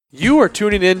You are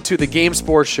tuning in to the Game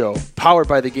Sports Show, powered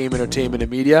by the Game Entertainment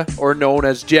and Media, or known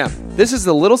as GEM. This is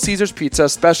the Little Caesars Pizza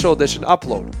Special Edition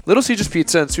upload. Little Caesars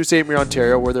Pizza in Sault Ste. Marie,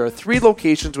 Ontario, where there are 3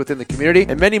 locations within the community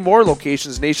and many more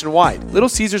locations nationwide. Little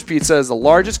Caesars Pizza is the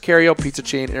largest carry-out pizza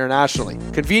chain internationally.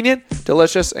 Convenient,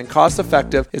 delicious, and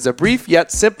cost-effective is a brief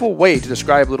yet simple way to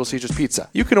describe Little Caesars Pizza.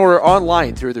 You can order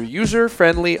online through their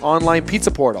user-friendly online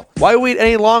pizza portal. Why wait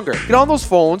any longer? Get on those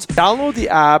phones, download the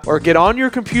app, or get on your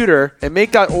computer and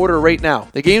make that order right now.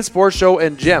 The Game Sports Show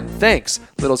and GEM thanks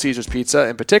Little Caesars Pizza,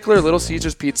 in particular Little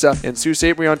Caesars Pizza in Sault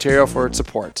Ste. Marie, Ontario, for its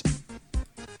support.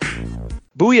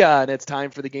 Booyah, and it's time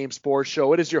for the Game Sports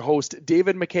Show. It is your host,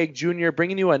 David McKeag Jr.,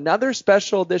 bringing you another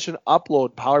special edition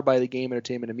upload powered by the Game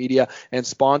Entertainment and Media and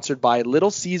sponsored by Little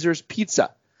Caesars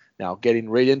Pizza. Now, getting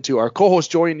right into our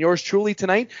co-host joining yours truly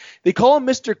tonight. They call him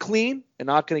Mr. Clean, and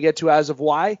not going to get to as of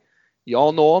why. You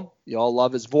all know him. You all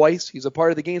love his voice. He's a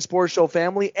part of the Game Sports Show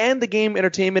family and the Game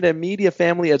Entertainment and Media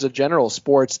family as a general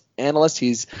sports analyst.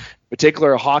 He's in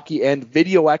particular a hockey and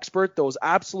video expert. Those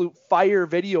absolute fire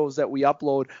videos that we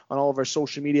upload on all of our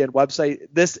social media and website.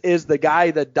 This is the guy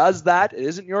that does that. It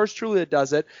isn't yours truly that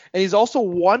does it. And he's also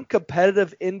one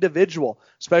competitive individual,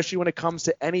 especially when it comes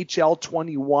to NHL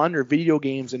 21 or video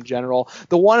games in general.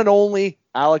 The one and only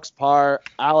Alex Parr.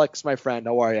 Alex, my friend,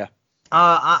 how are you?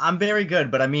 I'm very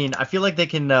good, but I mean, I feel like they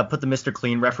can put the Mr.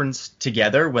 Clean reference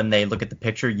together when they look at the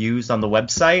picture used on the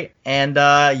website. And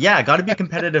got to be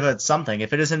competitive at something.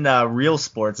 If it isn't real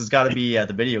sports, it's got to be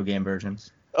the video game versions.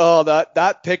 Oh,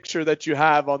 that picture that you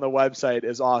have on the website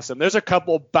is awesome. There's a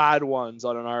couple bad ones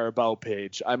on our About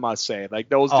page, I must say. Like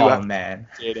those. Man.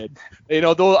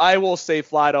 Though I will say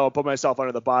flat out, put myself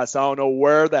under the bus. I don't know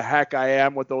where the heck I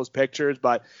am with those pictures,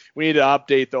 but we need to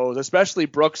update those, especially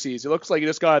Brooksy's. It looks like he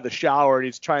just got out of the shower and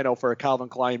he's trying out for a Calvin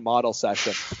Klein model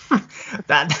session.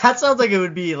 That sounds like it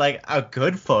would be like a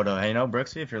good photo,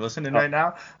 Brooksy, if you're listening right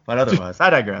now. But otherwise, I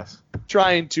digress.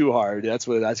 Trying too hard. That's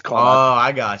what that's called. Oh,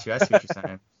 I got you. I see what you're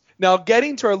saying. Now,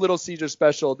 getting to our Little Caesars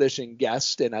Special Edition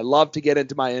guest, and I love to get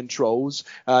into my intros.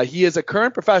 He is a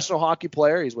current professional hockey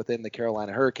player. He's within the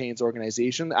Carolina Hurricanes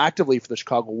organization, actively for the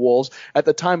Chicago Wolves at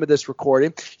the time of this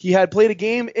recording. He had played a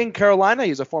game in Carolina.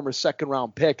 He's a former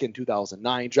second-round pick in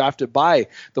 2009, drafted by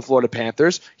the Florida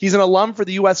Panthers. He's an alum for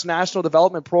the U.S. National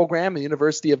Development Program at the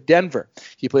University of Denver.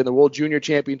 He played in the World Junior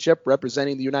Championship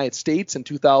representing the United States in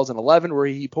 2011, where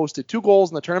he posted 2 goals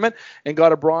in the tournament and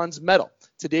got a bronze medal.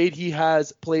 To date, he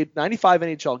has played 95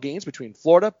 NHL games between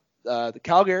Florida, the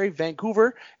Calgary,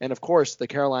 Vancouver, and of course the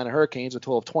Carolina Hurricanes, a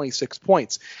total of 26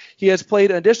 points. He has played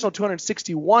an additional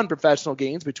 261 professional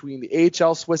games between the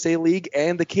AHL, Swiss A League,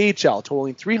 and the KHL,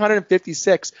 totaling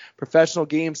 356 professional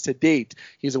games to date.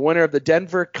 He's a winner of the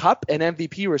Denver Cup and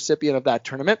MVP recipient of that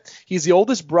tournament. He's the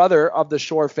oldest brother of the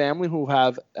Shore family, who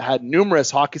have had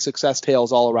numerous hockey success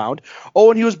tales all around.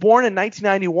 Oh, and he was born in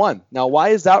 1991. Now, why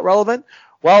is that relevant?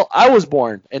 Well, I was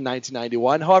born in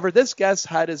 1991. However, this guest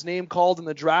had his name called in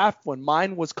the draft when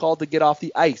mine was called to get off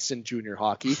the ice in junior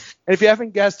hockey. And if you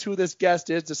haven't guessed who this guest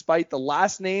is, despite the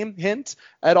last name hint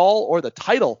at all or the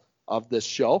title of this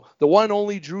show, the one and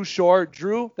only Drew Shore.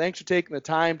 Drew, thanks for taking the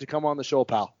time to come on the show,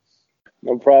 pal.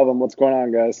 No problem. What's going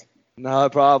on, guys? No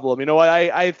problem. You know what?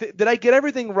 Did I get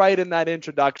everything right in that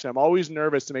introduction? I'm always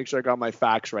nervous to make sure I got my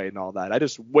facts right and all that. I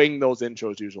just wing those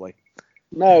intros usually.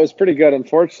 No, it was pretty good.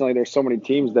 Unfortunately, there's so many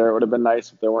teams there. It would have been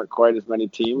nice if there weren't quite as many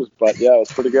teams, but yeah, it was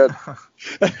pretty good.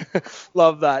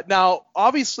 Love that. Now,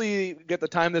 obviously, at the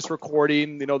time of this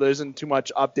recording, there isn't too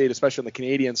much update, especially on the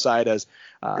Canadian side, as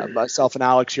myself and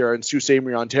Alex here in Sault Ste.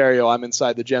 Marie, Ontario. I'm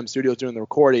inside the GEM studios doing the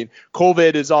recording.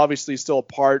 COVID is obviously still a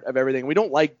part of everything. We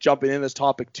don't like jumping in this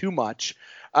topic too much,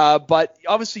 but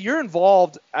obviously you're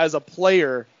involved as a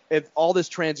player in all this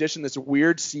transition, this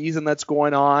weird season that's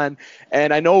going on.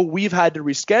 And I know we've had to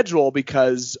reschedule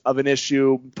because of an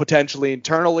issue potentially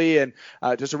internally and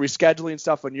just a rescheduling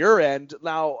stuff on your end.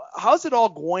 Now, how's it all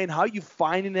going? How are you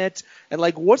finding it? And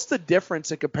what's the difference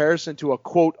in comparison to a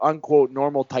quote unquote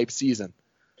normal type season?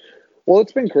 Well,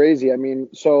 it's been crazy. I mean,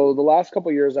 so the last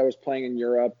couple of years I was playing in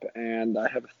Europe, and I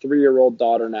have a 3-year-old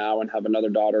daughter now and have another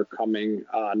daughter coming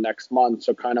next month.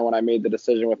 So kind of when I made the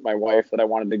decision with my wife that I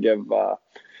wanted to give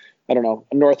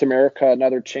North America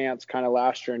another chance kind of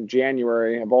last year in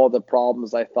January, of all the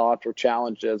problems I thought or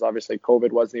challenges, obviously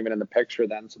COVID wasn't even in the picture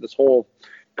then. So this whole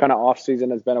kind of off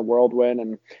season has been a whirlwind.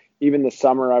 And even the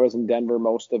summer I was in Denver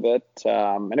most of it.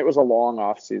 And it was a long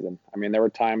off season. I mean, there were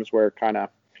times where kind of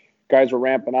guys were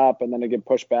ramping up and then they get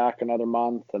pushed back another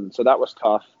month. And so that was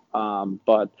tough.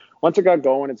 But once it got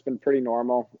going, it's been pretty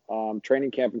normal.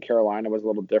 Training camp in Carolina was a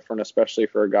little different, especially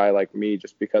for a guy like me,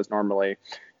 just because normally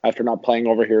after not playing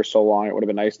over here so long, it would have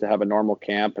been nice to have a normal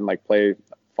camp and play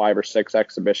 5 or 6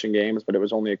 exhibition games, but it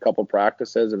was only a couple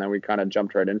practices, and then we kind of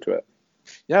jumped right into it.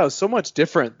 Yeah, it was so much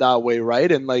different that way,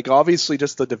 right? And like obviously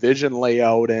just the division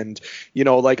layout, and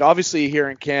like obviously here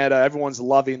in Canada, everyone's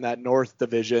loving that North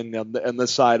Division and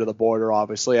this side of the border.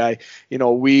 Obviously,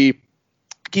 we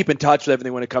keep in touch with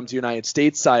everything when it comes to United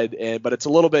States side, but it's a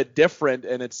little bit different,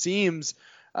 and it seems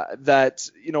that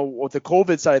with the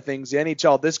COVID side of things, the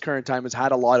NHL this current time has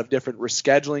had a lot of different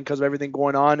rescheduling because of everything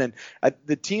going on. And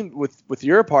the team with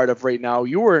you're a part of right now,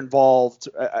 you were involved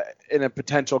in a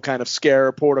potential kind of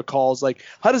scare protocols. Like,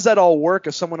 how does that all work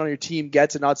if someone on your team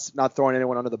gets it? Not throwing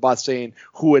anyone under the bus, saying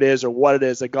who it is or what it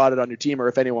is that got it on your team or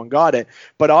if anyone got it,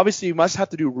 but obviously you must have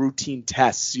to do routine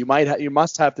tests. You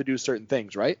must have to do certain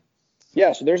things, right?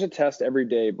 Yeah, so there's a test every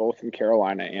day, both in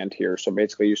Carolina and here. So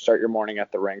basically, you start your morning at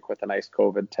the rink with a nice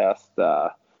COVID test,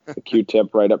 the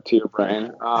Q-tip right up to your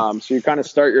brain. So you kind of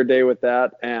start your day with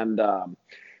that. And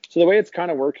so the way it's kind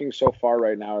of working so far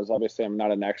right now is, obviously I'm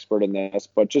not an expert in this,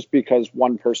 but just because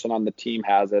one person on the team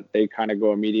has it, they kind of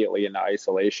go immediately into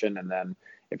isolation. And then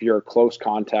if you're a close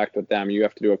contact with them, you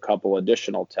have to do a couple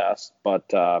additional tests. But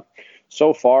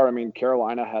so far, I mean,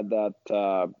 Carolina had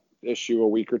that issue a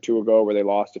week or two ago where they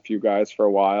lost a few guys for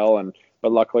a while,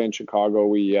 but luckily in Chicago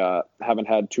we haven't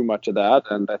had too much of that,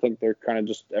 and I think they're kind of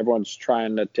just everyone's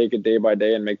trying to take it day by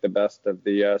day and make the best of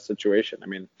the situation. I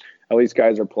mean, at least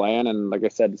guys are playing, and like I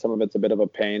said, some of it's a bit of a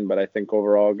pain, but I think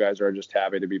overall guys are just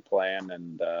happy to be playing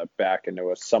and back into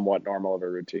a somewhat normal of a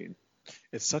routine.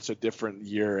 It's such a different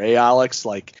year, Alex?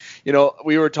 Like,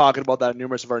 we were talking about that in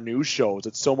numerous of our news shows.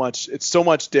 It's so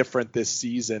much different this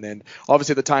season. And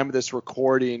obviously at the time of this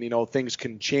recording, things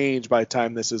can change by the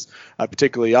time this is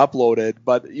particularly uploaded.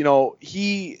 But,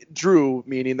 Drew,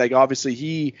 meaning like obviously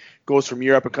he goes from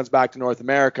Europe and comes back to North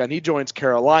America and he joins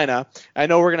Carolina. I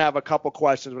know we're going to have a couple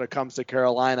questions when it comes to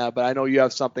Carolina, but I know you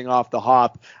have something off the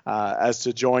hop as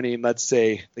to joining, let's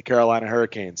say, the Carolina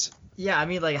Hurricanes. Yeah, I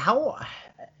mean, like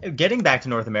getting back to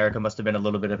North America must have been a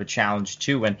little bit of a challenge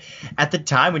too. And at the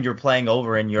time when you're playing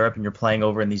over in Europe and you're playing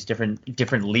over in these different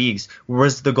leagues,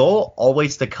 was the goal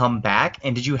always to come back?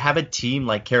 And did you have a team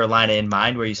like Carolina in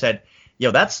mind where you said,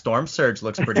 yo, that storm surge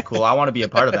looks pretty cool, I want to be a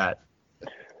part of that?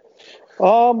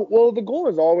 Well, the goal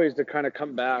is always to kind of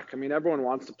come back. I mean, everyone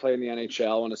wants to play in the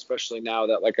NHL, and especially now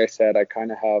that, like I said, I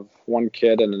kind of have one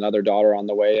kid and another daughter on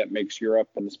the way, it makes Europe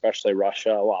and especially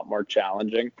Russia a lot more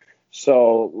challenging.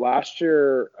 So last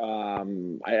year,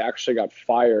 I actually got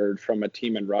fired from a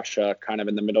team in Russia kind of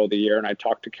in the middle of the year, and I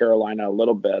talked to Carolina a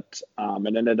little bit.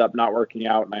 It ended up not working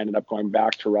out, and I ended up going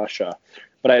back to Russia.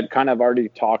 But I had kind of already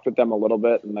talked with them a little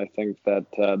bit, and I think that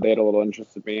they had a little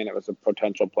interest in me, and it was a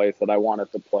potential place that I wanted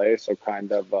to play. So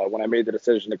kind of when I made the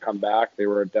decision to come back, they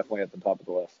were definitely at the top of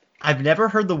the list. I've never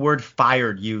heard the word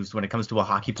fired used when it comes to a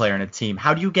hockey player in a team.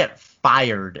 How do you get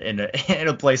fired in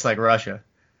a place like Russia?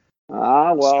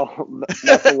 Well,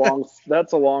 that's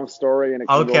a long story, and it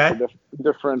can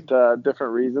go for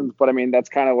different reasons. But I mean, that's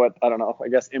kind of what, I don't know, I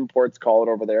guess imports call it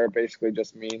over there. It basically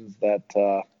just means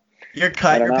that you're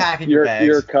cut, you're packing your bags.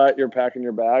 You're cut, you're packing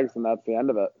your bags, and that's the end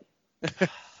of it.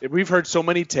 We've heard so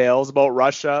many tales about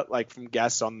Russia, like from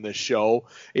guests on the show.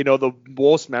 The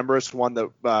most memorable one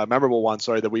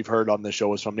that we've heard on the show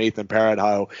was from Nathan Parrott,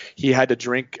 how he had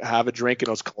to have a drink, and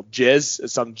it was called jizz,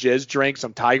 some jizz drink,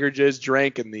 some tiger jizz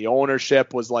drink, and the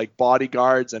ownership was like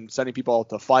bodyguards and sending people out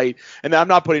to fight. And I'm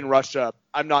not putting Russia,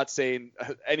 I'm not saying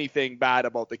anything bad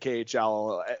about the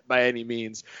KHL by any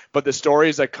means, but the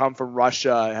stories that come from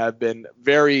Russia have been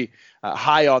very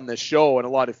high on this show and a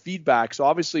lot of feedback. So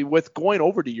obviously with going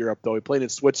over to Europe, though, he played in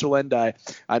Switzerland. I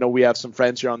know we have some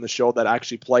friends here on the show that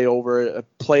actually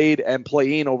played and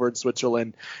playing over in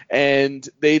Switzerland, and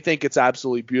they think it's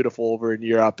absolutely beautiful over in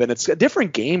Europe. And it's a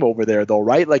different game over there, though,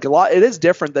 right? Like it is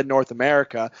different than North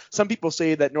America. Some people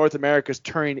say that North America is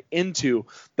turning into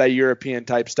that European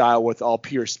type style with all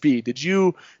pure speed. Did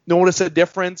you notice a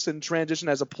difference in transition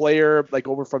as a player, like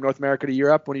over from North America to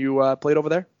Europe when you played over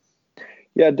there?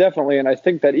 Yeah, definitely. And I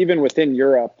think that even within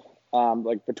Europe,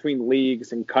 like between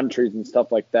leagues and countries and stuff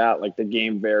like that, like the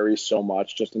game varies so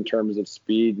much just in terms of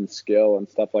speed and skill and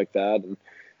stuff like that. And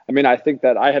I mean, I think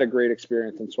that I had a great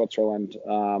experience in Switzerland.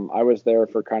 I was there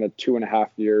for kind of 2.5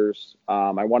 years.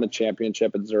 I won a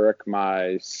championship at Zurich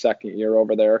my second year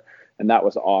over there, and that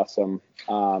was awesome.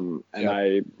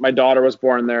 My daughter was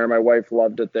born there. My wife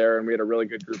loved it there, and we had a really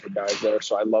good group of guys there.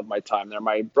 So I loved my time there.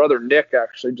 My brother Nick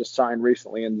actually just signed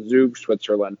recently in Zug,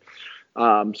 Switzerland.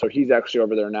 So he's actually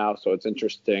over there now. So it's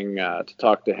interesting to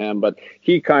talk to him. But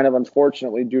he kind of,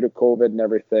 unfortunately, due to COVID and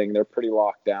everything, they're pretty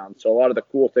locked down. So a lot of the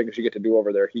cool things you get to do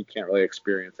over there, he can't really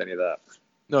experience any of that.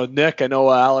 No, Nick, I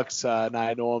know Alex and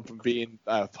I know him from being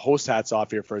host hats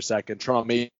off here for a second. Toronto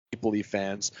Maple Leaf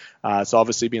fans. So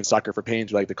obviously being sucker for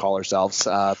pains, we like to call ourselves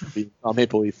being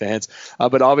Maple Leaf fans.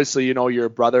 But obviously, your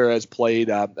brother has played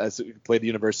the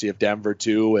University of Denver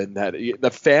too, and that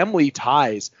the family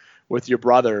ties with your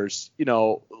brothers.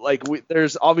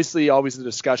 There's obviously always a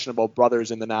discussion about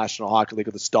brothers in the National Hockey League,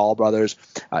 with the Stahl brothers,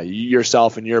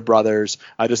 yourself and your brothers,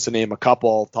 just to name a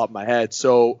couple top of my head.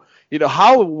 So,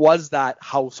 how was that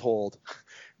household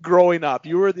growing up?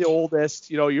 You were the oldest,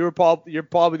 you're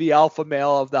probably the alpha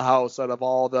male of the house out of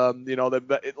all of them,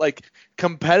 the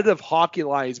competitive hockey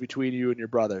lines between you and your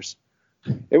brothers.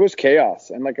 It was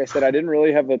chaos. And like I said, I didn't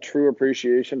really have a true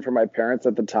appreciation for my parents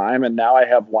at the time. And now I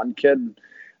have one kid.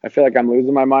 I feel like I'm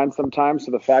losing my mind sometimes.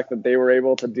 So the fact that they were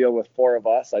able to deal with four of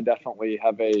us, I definitely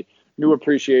have a new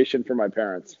appreciation for my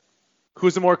parents.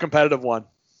 Who's the more competitive one?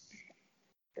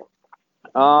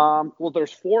 Well,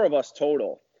 there's four of us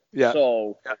total. Yeah.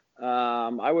 So,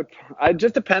 it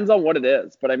just depends on what it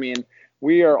is. But I mean,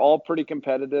 we are all pretty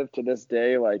competitive to this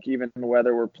day. Like even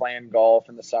whether we're playing golf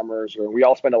in the summers, or we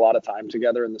all spend a lot of time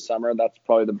together in the summer. That's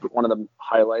probably one of the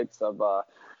highlights of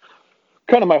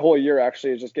kind of my whole year,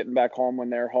 actually, is just getting back home when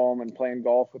they're home and playing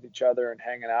golf with each other and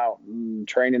hanging out and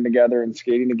training together and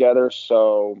skating together.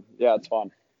 So yeah, it's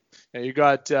fun. And you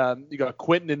got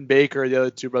Quentin and Baker, the other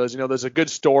two brothers. There's a good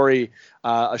story,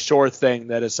 a short thing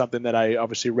that is something that I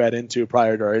obviously read into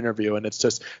prior to our interview, and it's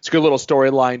a good little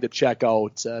storyline to check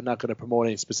out. Not going to promote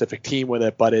any specific team with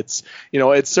it, but it's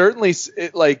certainly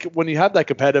like when you have that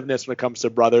competitiveness when it comes to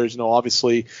brothers.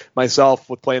 Obviously myself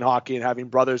with playing hockey and having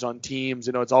brothers on teams,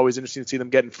 it's always interesting to see them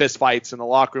getting fist fights in the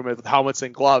locker room with helmets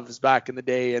and gloves back in the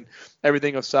day and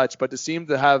everything of such. But to seem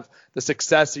to have the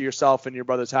success that yourself and your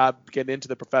brothers have getting into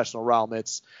the professional realm,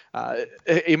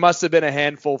 it must have been a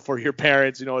handful for your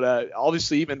parents, to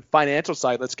obviously even financial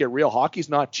side. Let's get real, hockey's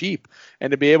not cheap,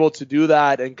 and to be able to do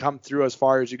that and come through as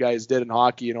far as you guys did in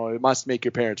hockey, it must make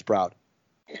your parents proud.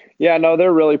 Yeah, no,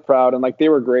 they're really proud, and they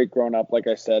were great growing up. Like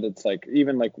I said, it's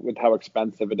even with how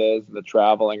expensive it is, the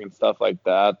traveling and stuff like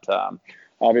that.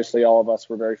 Obviously all of us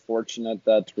were very fortunate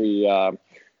that we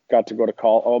got to go to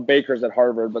college. Oh, Baker's at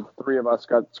Harvard, but the three of us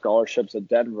got scholarships at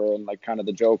Denver. And kind of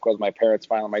the joke was my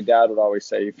dad would always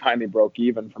say he finally broke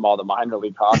even from all the minor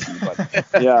league hockey.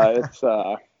 But yeah,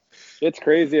 it's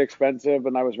crazy expensive.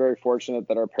 And I was very fortunate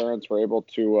that our parents were able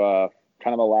to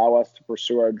kind of allow us to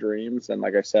pursue our dreams. And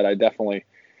like I said, I definitely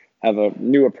have a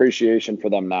new appreciation for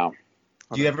them now.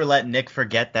 Do you ever let Nick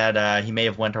forget that he may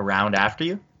have went around after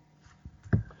you?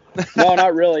 No,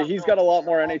 not really. He's got a lot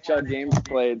more NHL games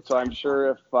played, so I'm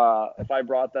sure if I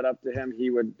brought that up to him,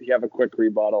 he have a quick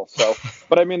rebuttal. So,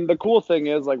 but I mean, the cool thing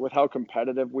is with how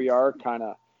competitive we are,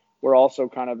 we're also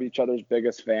kind of each other's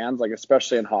biggest fans.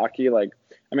 Especially in hockey.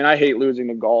 I hate losing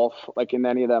to golf, in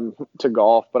any of them to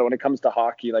golf, but when it comes to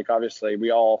hockey, obviously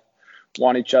we all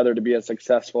want each other to be as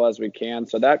successful as we can.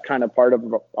 So that kind of part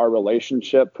of our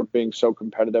relationship, for being so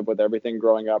competitive with everything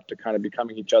growing up to kind of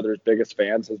becoming each other's biggest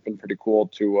fans, has been pretty cool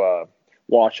to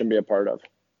watch and be a part of.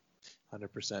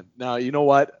 100%. Now, you know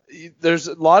what? There's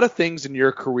a lot of things in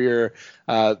your career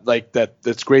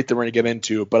that's great that we're going to get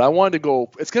into, but I wanted to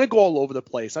go – it's going to go all over the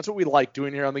place. That's what we like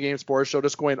doing here on the Game Sports Show,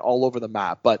 just going all over the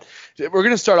map. But we're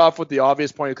going to start off with the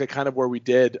obvious point, kind of where we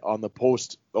did on the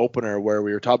post opener, where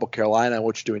we were talking about Carolina and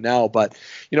what you're doing now. But,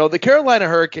 the Carolina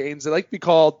Hurricanes, they like to be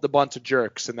called the bunch of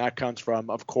jerks, and that comes from,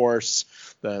 of course,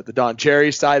 the Don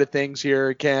Cherry side of things here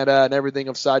in Canada and everything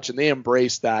of such, and they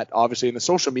embrace that. Obviously, in the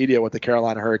social media with the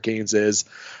Carolina Hurricanes is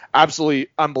absolutely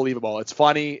unbelievable. It's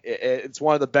funny. It's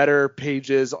one of the better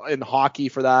pages in hockey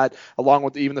for that, along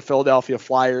with even the Philadelphia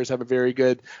Flyers have a very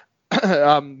good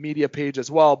media page as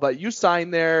well. But you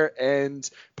signed there, and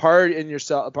part in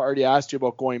yourself already asked you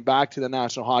about going back to the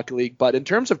National Hockey League. But in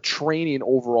terms of training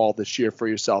overall this year for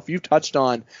yourself, you've touched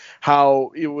on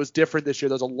how it was different this year.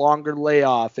 There's a longer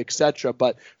layoff, etc.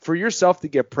 But for yourself to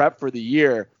get prepped for the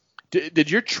year,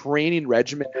 did your training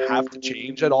regimen have to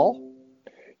change at all?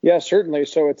 Yeah, certainly.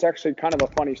 So it's actually kind of a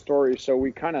funny story. So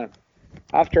we kind of,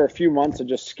 after a few months of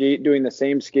just doing the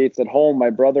same skates at home,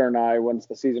 my brother and I, once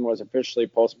the season was officially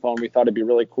postponed, we thought it'd be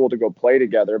really cool to go play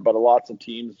together. But lots of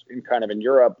teams in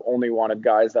Europe only wanted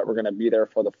guys that were going to be there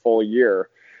for the full year.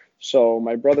 So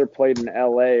my brother played in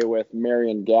LA with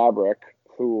Marian Gabrick,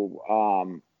 who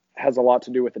has a lot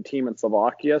to do with the team in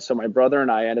Slovakia. So my brother and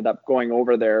I ended up going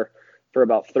over there for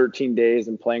about 13 days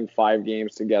and playing 5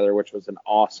 games together, which was an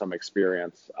awesome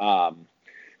experience.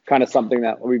 Kind of something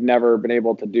that we've never been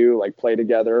able to do, play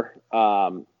together.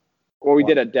 We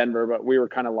did at Denver, but we were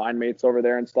kind of line mates over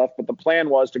there and stuff. But the plan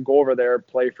was to go over there,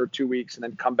 play for 2 weeks, and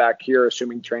then come back here,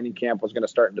 assuming training camp was going to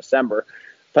start in December.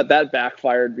 But that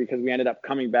backfired because we ended up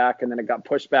coming back and then it got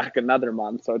pushed back another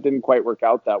month. So it didn't quite work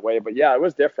out that way. But yeah, it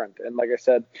was different. And like I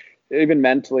said, even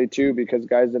mentally too, because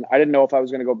I didn't know if I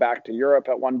was going to go back to Europe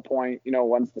at one point,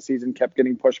 once the season kept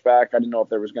getting pushed back. I didn't know if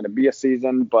there was going to be a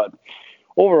season, but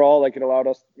overall, like it allowed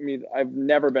I've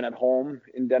never been at home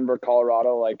in Denver,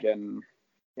 Colorado, like in,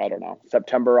 I don't know,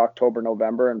 September, October,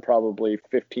 November, and probably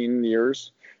 15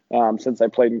 years since I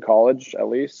played in college at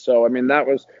least. So, I mean,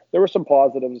 there were some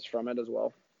positives from it as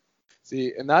well.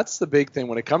 See, and that's the big thing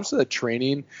when it comes to the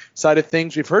training side of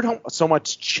things. We've heard so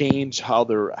much change, how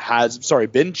there has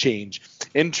been change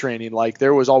in training. Like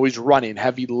there was always running,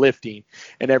 heavy lifting,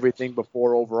 and everything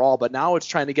before overall. But now it's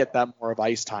trying to get that more of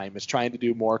ice time. It's trying to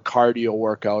do more cardio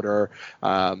workout or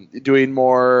doing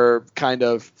more kind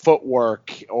of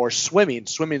footwork or swimming.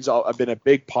 Swimming's been a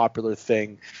big popular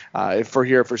thing for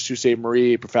Sault Ste.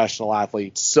 Marie professional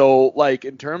athletes. So like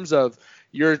in terms of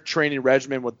your training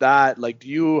regimen with that, like, do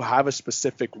you have a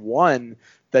specific one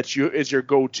that is your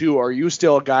go-to, or are you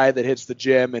still a guy that hits the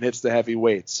gym and hits the heavy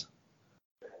weights?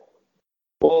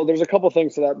 Well, there's a couple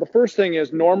things to that. The first thing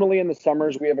is normally in the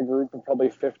summers, we have a group of probably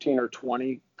 15 or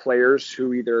 20 players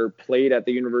who either played at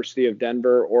the University of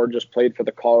Denver or just played for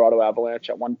the Colorado Avalanche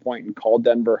at one point and called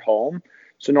Denver home.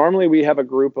 So normally we have a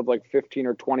group of like 15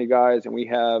 or 20 guys, and we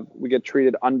get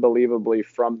treated unbelievably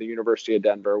from the University of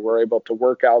Denver. We're able to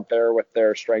work out there with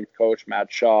their strength coach,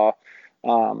 Matt Shaw.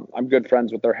 I'm good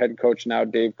friends with their head coach now,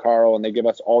 Dave Carl, and they give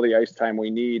us all the ice time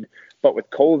we need. But with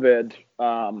COVID,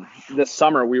 this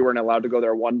summer, we weren't allowed to go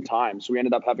there one time. So we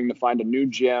ended up having to find a new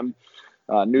gym,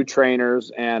 new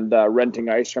trainers, and renting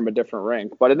ice from a different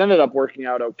rink. But it ended up working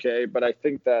out okay. But I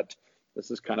think that this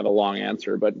is kind of a long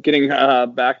answer, but getting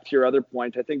back to your other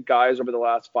point, I think guys over the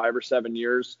last 5 or 7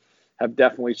 years have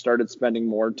definitely started spending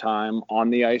more time on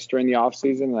the ice during the off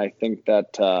season. And I think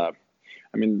that,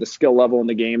 the skill level in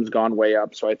the game's gone way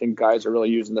up. So I think guys are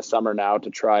really using the summer now to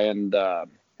try and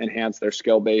enhance their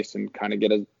skill base and kind of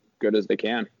get as good as they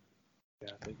can.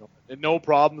 Yeah, and no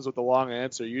problems with the long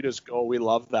answer. You just go, we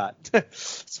love that.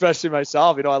 Especially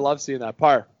myself. I love seeing that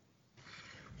part.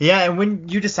 Yeah, and when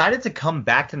you decided to come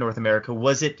back to North America,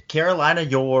 was it Carolina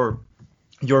your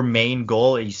main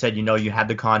goal? You said, you had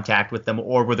the contact with them,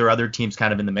 or were there other teams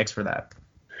kind of in the mix for that?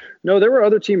 No, there were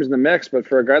other teams in the mix, but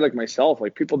for a guy like myself,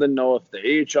 like people didn't know if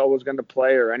the AHL was going to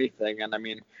play or anything. And I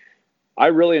mean, I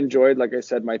really enjoyed, like I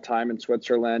said, my time in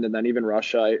Switzerland and then even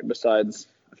Russia, besides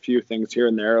a few things here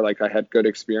and there, like I had good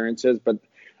experiences, but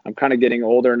I'm kind of getting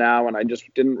older now, and I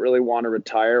just didn't really want to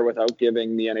retire without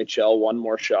giving the NHL one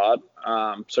more shot.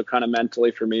 So kind of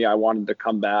mentally for me, I wanted to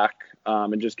come back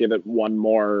and just give it one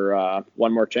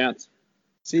more chance.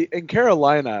 See, in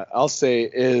Carolina, I'll say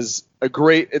is a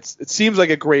great. It seems like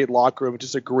a great locker room,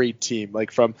 just a great team. Like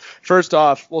from first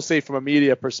off, we'll say from a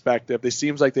media perspective, it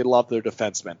seems like they love their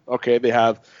defensemen. Okay, they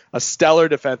have a stellar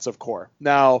defensive core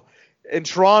now. In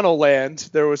Toronto land,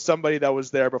 there was somebody that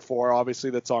was there before, obviously,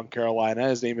 that's on Carolina.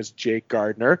 His name is Jake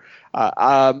Gardner.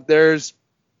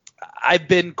 I've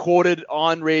been quoted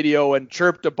on radio and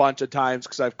chirped a bunch of times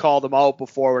because I've called them out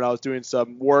before when I was doing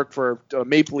some work for a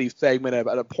Maple Leaf segment at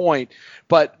a point.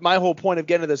 But my whole point of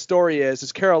getting to this story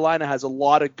is Carolina has a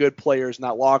lot of good players in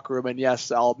that locker room. And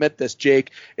yes, I'll admit this,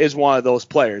 Jake is one of those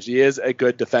players. He is a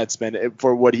good defenseman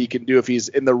for what he can do if he's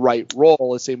in the right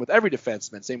role. Same with every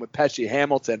defenseman. Same with Pesci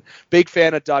Hamilton. Big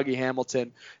fan of Dougie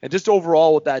Hamilton. And just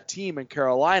overall with that team in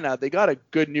Carolina, they got a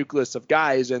good nucleus of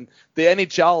guys. And the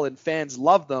NHL and fans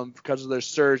love them because of their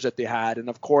surge that they had. And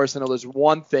of course, I know there's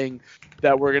one thing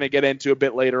that we're going to get into a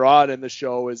bit later on in the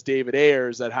show is David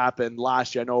Ayers that happened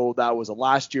last year. I know that was a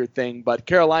last year thing, but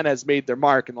Carolina has made their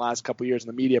mark in the last couple of years in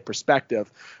the media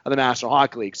perspective of the National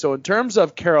Hockey League. So in terms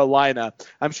of Carolina,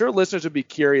 I'm sure listeners would be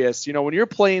curious, when you're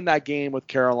playing that game with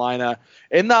Carolina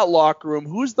in that locker room,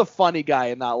 who's the funny guy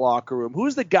in that locker room?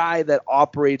 Who's the guy that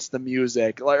operates the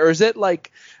music? Or is it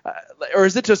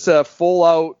just a full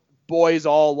out boys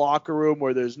all locker room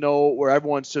where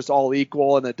everyone's just all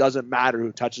equal and it doesn't matter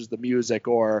who touches the music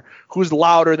or who's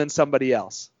louder than somebody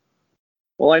else?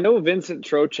 Well, I know Vincent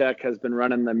Trocheck has been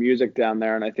running the music down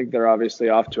there, and I think they're obviously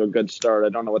off to a good start. I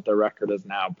don't know what their record is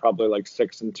now, probably like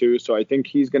 6-2. So I think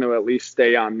he's going to at least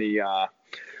stay on the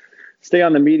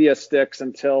media sticks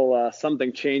until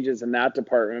something changes in that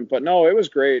department. But no, it was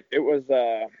great. It was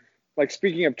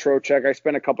speaking of Trocheck, I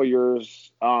spent a couple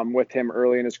years with him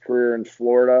early in his career in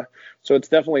Florida. So it's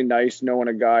definitely nice knowing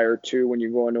a guy or two when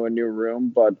you go into a new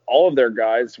room. But all of their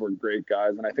guys were great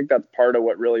guys. And I think that's part of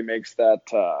what really makes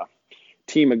that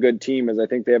team a good team is I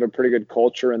think they have a pretty good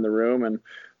culture in the room. And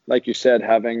like you said,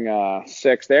 having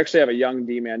 6, they actually have a young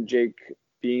D-man, Jake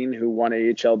Bean, who won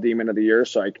AHL D-Man of the Year,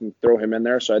 so I can throw him in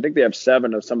there. So I think they have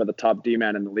 7 of some of the top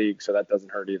D-man in the league, so that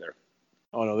doesn't hurt either.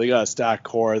 Oh, no, they got a stacked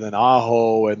core. Then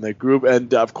Aho and the group,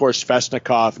 and, of course,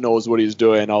 Svechnikov knows what he's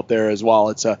doing out there as well.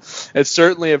 It's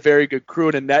certainly a very good crew.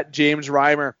 And in net, James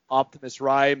Reimer, Optimus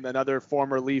Rhyme, another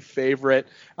former Leaf favorite,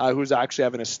 who's actually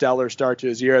having a stellar start to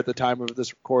his year at the time of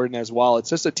this recording as well. It's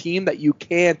just a team that you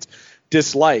can't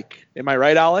dislike. Am I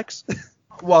right, Alex?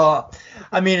 Well,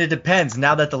 I mean, it depends.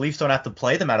 Now that the Leafs don't have to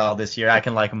play them at all this year, I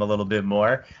can like them a little bit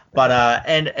more. But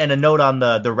and a note on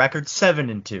the record,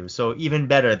 7-2, so even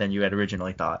better than you had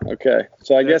originally thought. Okay,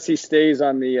 so I guess he stays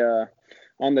on the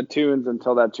tunes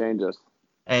until that changes.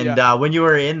 And when you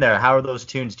were in there, how are those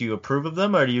tunes? Do you approve of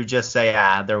them, or do you just say,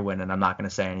 they're winning, I'm not going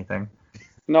to say anything?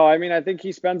 No, I mean, I think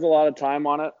he spends a lot of time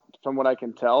on it, from what I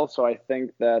can tell. So I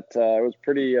think that it was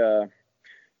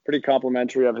pretty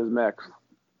complimentary of his mix.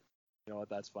 You know what?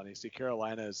 That's funny. See,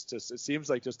 Carolina is it seems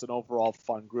like just an overall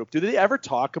fun group. Do they ever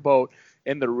talk about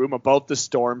in the room about the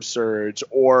storm surge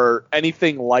or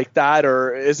anything like that?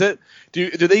 Or is it, do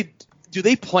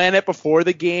they plan it before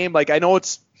the game? Like, I know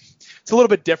it's a little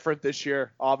bit different this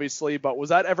year, obviously, but was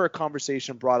that ever a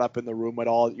conversation brought up in the room at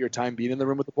all, your time being in the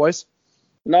room with the boys?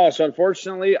 No, so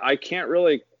unfortunately, I can't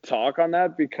really talk on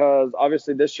that because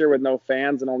obviously this year with no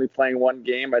fans and only playing one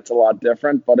game, it's a lot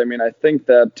different. But I mean, I think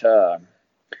that,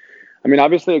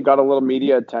 obviously it got a little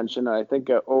media attention. And I think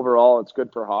overall it's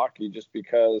good for hockey just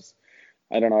because,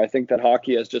 I don't know, I think that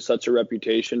hockey has just such a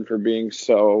reputation for being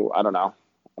so, I don't know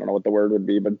what the word would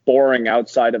be, but boring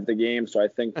outside of the game. So I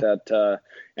think that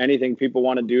anything people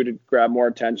want to do to grab more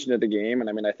attention to the game.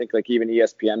 And I mean, I think like even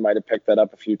ESPN might have picked that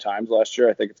up a few times last year.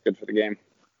 I think it's good for the game.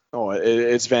 Oh,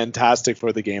 it's fantastic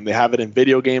for the game. They have it in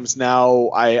video games now.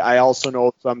 I also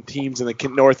know some teams in the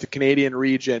North Canadian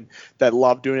region that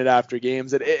love doing it after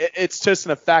games. It's just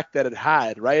an effect that it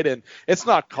had, right? And it's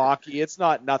not cocky. It's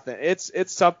not nothing. It's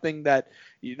something that,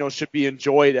 should be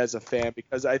enjoyed as a fan,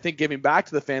 because I think giving back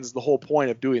to the fans is the whole point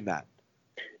of doing that.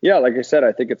 Yeah, like I said,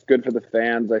 I think it's good for the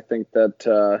fans. I think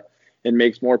that it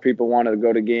makes more people want to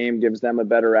go to game, gives them a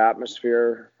better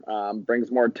atmosphere,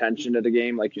 brings more attention to the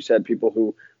game. Like you said, people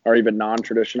who are even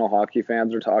non-traditional hockey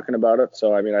fans are talking about it.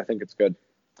 So, I mean, I think it's good.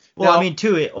 Well, I mean,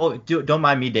 too, don't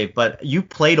mind me, Dave, but you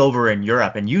played over in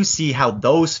Europe, and you see how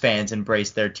those fans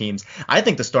embrace their teams. I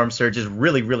think the Storm Surge is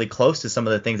really, really close to some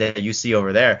of the things that you see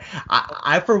over there.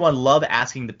 I for one, love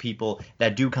asking the people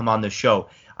that do come on the show,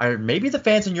 are maybe the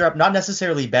fans in Europe not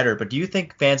necessarily better, but do you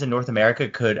think fans in North America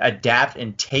could adapt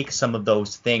and take some of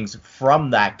those things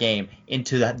from that game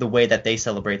into the way that they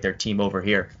celebrate their team over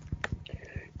here?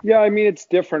 Yeah, I mean, it's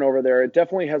different over there. It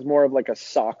definitely has more of like a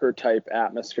soccer type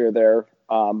atmosphere there.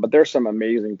 But there's some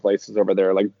amazing places over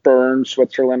there, like Bern,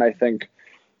 Switzerland. I think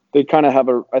they kind of have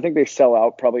I think they sell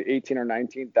out probably 18 or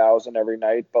 19,000 every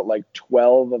night, but like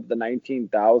 12 of the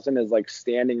 19,000 is like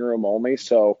standing room only.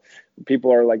 So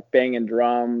people are like banging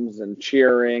drums and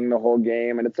cheering the whole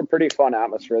game. And it's a pretty fun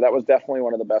atmosphere. That was definitely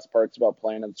one of the best parts about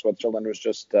playing in Switzerland, was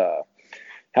just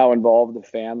how involved the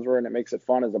fans were. And it makes it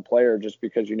fun as a player just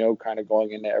because, kind of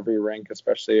going into every rink,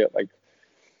 especially at like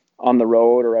on the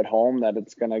road or at home, that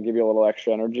it's going to give you a little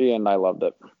extra energy. And I loved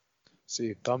it.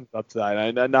 See, thumbs up to that.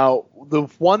 And now, the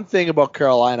one thing about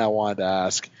Carolina I wanted to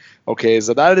ask, okay, is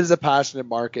that is a passionate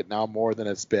market now more than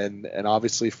it's been. And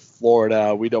obviously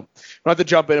Florida, we don't have to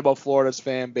jump in about Florida's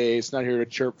fan base, not here to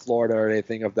chirp Florida or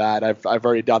anything of that. I've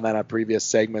already done that on previous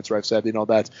segments where I've said,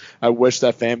 that I wish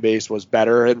that fan base was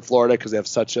better in Florida because they have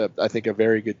such a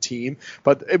very good team.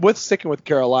 But with sticking with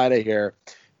Carolina here,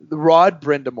 Rod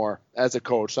Brind'Amour as a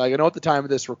coach. So I know at the time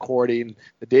of this recording,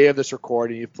 the day of this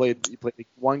recording, you played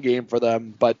one game for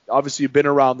them, but obviously you've been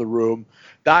around the room.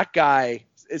 That guy,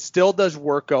 it still does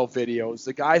workout videos.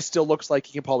 The guy still looks like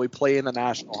he can probably play in the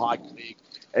National Hockey League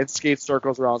and skate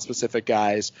circles around specific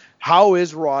guys. How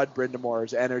is Rod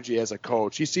Brind'Amour's energy as a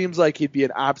coach? He seems like he'd be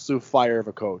an absolute fire of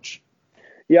a coach.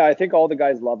 Yeah, I think all the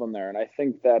guys love him there, and I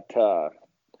think that.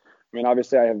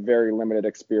 Obviously I have very limited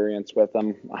experience with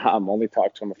him. Only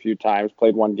talked to him a few times,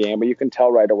 played one game, but you can tell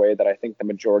right away that I think the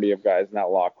majority of guys in that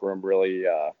locker room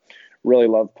really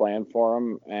love playing for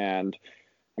him. And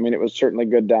it was certainly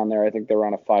good down there. I think they were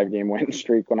on a 5-game win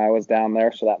streak when I was down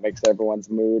there, so that makes everyone's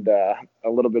mood a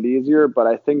little bit easier. But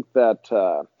I think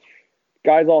that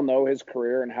guys all know his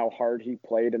career and how hard he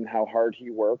played and how hard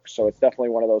he worked. So it's definitely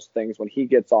one of those things when he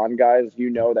gets on guys,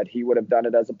 that he would have done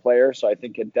it as a player. So I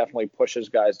think it definitely pushes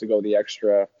guys to go the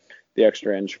extra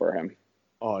inch for him.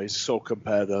 Oh, he's so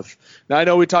competitive. Now, I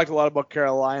know we talked a lot about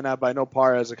Carolina, but I know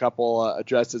Parr has a couple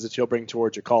addresses that he'll bring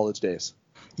towards your college days.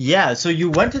 Yeah, so you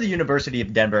went to the University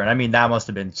of Denver, and that must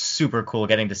have been super cool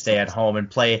getting to stay at home and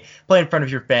play in front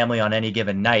of your family on any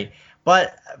given night.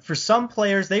 But for some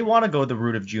players, they want to go the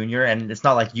route of junior, and it's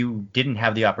not like you didn't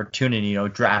have the opportunity,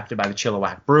 drafted by the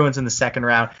Chilliwack Bruins in the second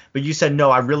round, but you said,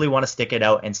 no, I really want to stick it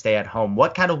out and stay at home.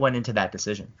 What kind of went into that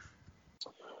decision?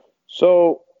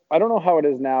 So I don't know how it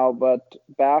is now, but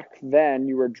back then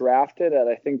you were drafted at,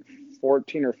 I think,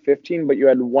 14 or 15, but you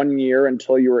had 1 year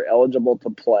until you were eligible to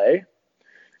play.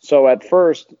 So at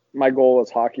first, my goal was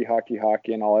hockey, hockey,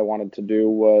 hockey, and all I wanted to do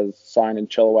was sign in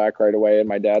Chilliwack right away. And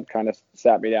my dad kind of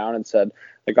sat me down and said,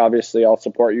 like, obviously I'll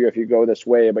support you if you go this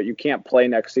way, but you can't play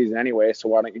next season anyway, so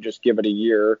why don't you just give it a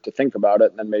year to think about it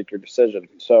and then make your decision?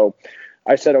 So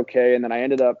I said okay, and then I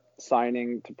ended up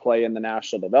signing to play in the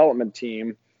national development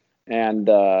team, and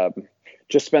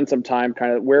just spent some time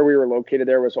kind of where we were located.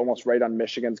 There was almost right on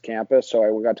Michigan's campus. So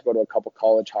I got to go to a couple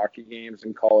college hockey games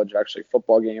and college actually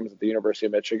football games at the University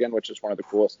of Michigan, which is one of the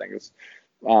coolest things.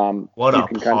 What a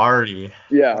party.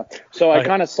 Yeah. So I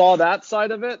kind of saw that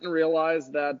side of it and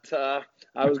realized that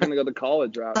I was going to go the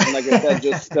college route. And like I said,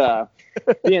 just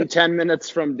being 10 minutes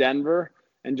from Denver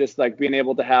and just like being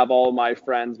able to have all my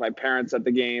friends, my parents at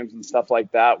the games and stuff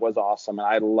like that was awesome. And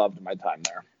I loved my time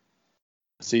there.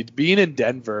 See, being in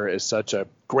Denver is such a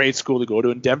great school to go to,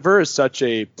 and Denver is such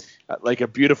a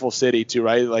beautiful city too,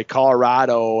 right? Like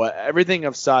Colorado, everything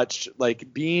of such,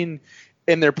 like being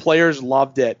in there, players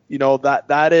loved it.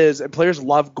 That is, and players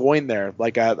love going there.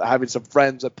 Like having some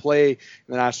friends that play in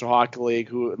the National Hockey League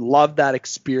who love that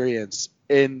experience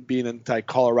in being in like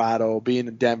Colorado, being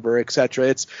in Denver,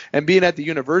 etc. And being at the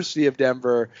University of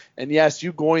Denver, and yes,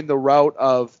 you going the route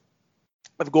of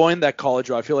going that college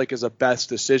route, I feel like is a best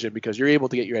decision because you're able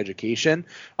to get your education,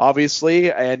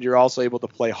 obviously, and you're also able to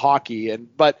play hockey.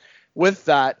 But with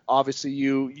that, obviously,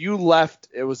 you left.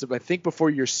 It was, I think, before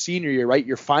your senior year, right?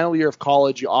 Your final year of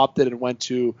college, you opted and went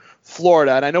to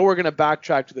Florida. And I know we're going to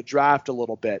backtrack to the draft a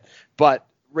little bit, but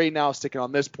right now, sticking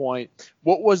on this point,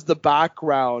 what was the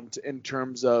background in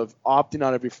terms of opting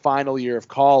out of your final year of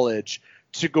college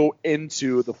to go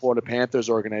into the Florida Panthers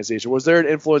organization? Was there an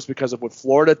influence because of what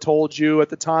Florida told you at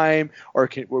the time, or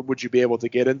would you be able to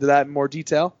get into that in more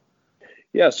detail?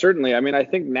 Yeah, certainly. I mean, I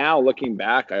think now looking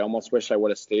back, I almost wish I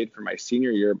would have stayed for my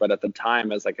senior year. But at the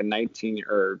time, as like a 19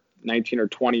 or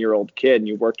 20-year-old kid, and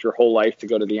you worked your whole life to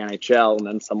go to the NHL, and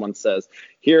then someone says,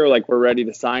 here, like, we're ready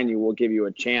to sign you, we'll give you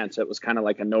a chance. It was kind of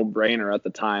like a no-brainer at the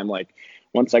time. Like,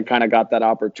 once I kind of got that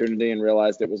opportunity and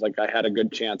realized it was like I had a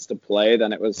good chance to play,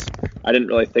 then I didn't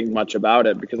really think much about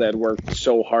it because I had worked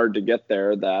so hard to get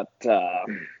there that,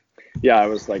 I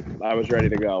was ready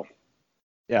to go.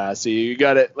 Yeah, so you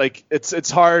got it. Like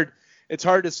it's hard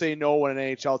to say no when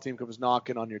an NHL team comes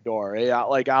knocking on your door. Yeah,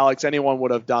 like Alex, anyone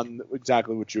would have done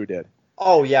exactly what you did.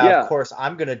 Oh yeah, of course.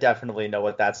 I'm gonna definitely know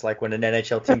what that's like when an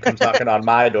NHL team comes knocking on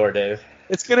my door, Dave.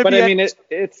 It's gonna be. But I mean,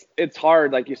 it's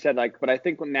hard, like you said. Like, but I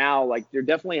think now, like, you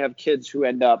definitely have kids who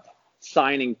end up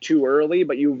signing too early,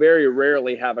 but you very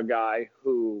rarely have a guy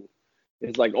who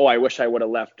is like, oh, I wish I would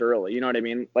have left early. You know what I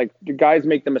mean? Like, the guys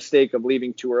make the mistake of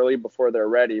leaving too early before they're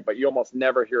ready, but you almost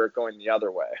never hear it going the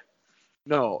other way.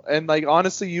 No, and like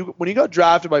honestly, when you got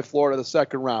drafted by Florida the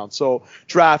second round, so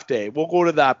draft day, we'll go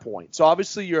to that point. So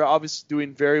obviously you're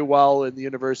doing very well in the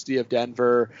University of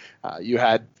Denver. You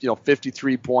had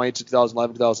 53 points in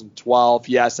 2011, 2012.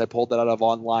 Yes, I pulled that out of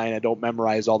online. I don't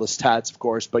memorize all the stats, of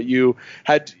course, but you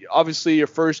had obviously your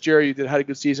first year you had a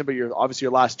good season, but your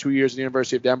last 2 years at the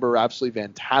University of Denver were absolutely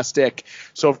fantastic.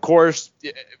 So of course,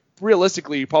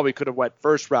 realistically, you probably could have went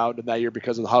first round in that year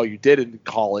because of how you did in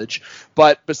college.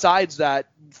 But besides that,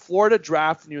 Florida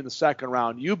drafting you in the second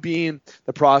round, you being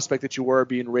the prospect that you were,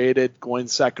 being rated going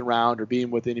second round or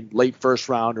being within late first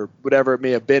round or whatever it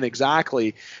may have been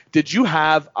exactly, did you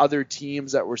have other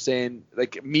teams that were saying,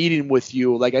 like, meeting with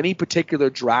you, like any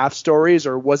particular draft stories,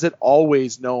 or was it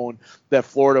always known that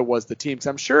Florida was the team? Because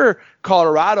I'm sure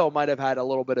Colorado might have had a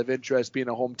little bit of interest being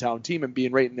a hometown team and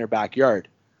being right in their backyard.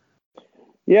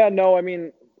 Yeah, no, I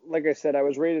mean, like I said, I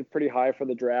was rated pretty high for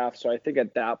the draft. So I think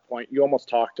at that point, you almost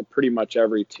talked to pretty much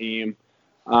every team.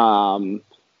 And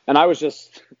I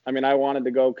wanted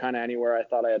to go kind of anywhere I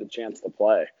thought I had a chance to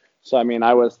play. So, I mean,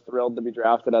 I was thrilled to be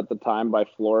drafted at the time by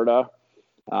Florida.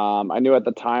 I knew at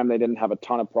the time they didn't have a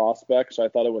ton of prospects, so I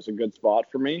thought it was a good spot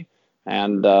for me.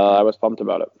 And I was pumped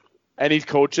about it. Any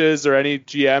coaches or any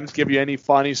GMs give you any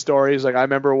funny stories? Like, I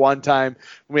remember one time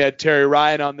when we had Terry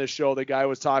Ryan on this show, the guy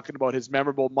was talking about his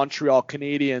memorable Montreal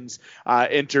Canadiens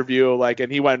interview,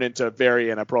 and he went into very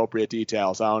inappropriate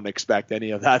details. I don't expect any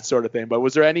of that sort of thing. But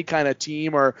was there any kind of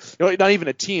team, or not even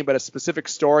a team, but a specific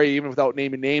story, even without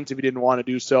naming names if you didn't want to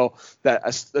do so, that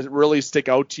really stick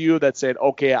out to you that said,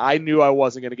 okay, I knew I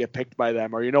wasn't going to get picked by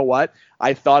them, or you know what,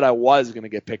 I thought I was going to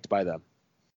get picked by them?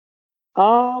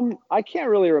 I can't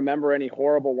really remember any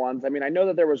horrible ones. I mean, I know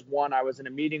that there was one. I was in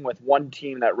a meeting with one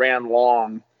team that ran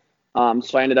long,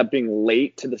 so I ended up being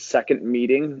late to the second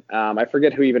meeting. I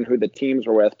forget who the teams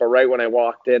were with, but right when I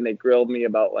walked in, they grilled me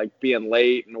about like being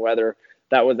late and whether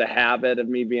that was a habit of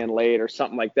me being late or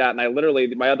something like that. And I literally,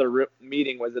 my other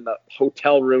meeting was in the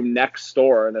hotel room next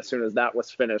door, and as soon as that was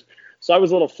finished, so I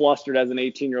was a little flustered as an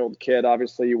 18-year-old kid.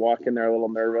 Obviously, you walk in there a little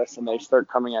nervous, and they start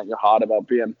coming at you hot about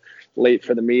being late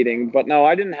for the meeting. But no,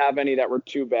 I didn't have any that were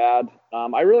too bad.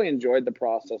 I really enjoyed the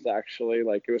process, actually.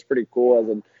 Like, it was pretty cool as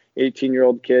an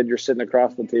 18-year-old kid. You're sitting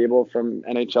across the table from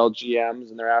NHL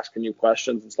GMs, and they're asking you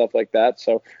questions and stuff like that.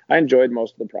 So I enjoyed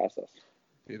most of the process.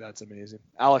 Dude, that's amazing.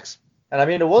 Alex. And I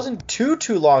mean, it wasn't too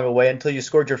long away until you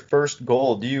scored your first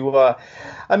goal. Do you?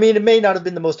 I mean, it may not have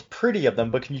been the most pretty of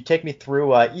them, but can you take me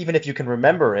through, even if you can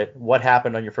remember it, what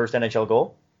happened on your first NHL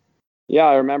goal? Yeah,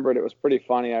 I remember it. It was pretty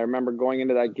funny. I remember going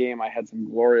into that game, I had some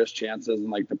glorious chances in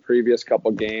like the previous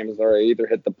couple games, or I either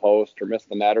hit the post or missed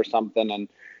the net or something, and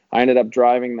I ended up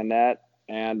driving the net,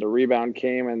 and the rebound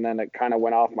came, and then it kind of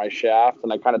went off my shaft,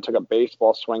 and I kind of took a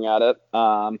baseball swing at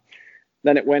it.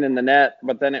 Then it went in the net,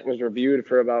 but then it was reviewed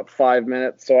for about 5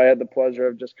 minutes. So I had the pleasure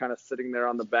of just kind of sitting there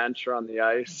on the bench or on the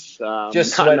ice.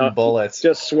 Just sweating bullets.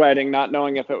 Just sweating, not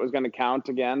knowing if it was going to count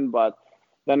again. But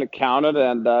then it counted,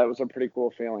 and it was a pretty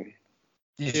cool feeling.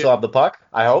 Do you still have the puck?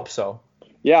 I hope so.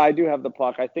 Yeah, I do have the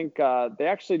puck. I think they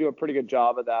actually do a pretty good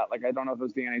job of that. Like, I don't know if it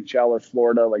was the NHL or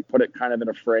Florida, like put it kind of in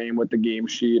a frame with the game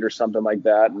sheet or something like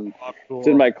that. And It's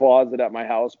in my closet at my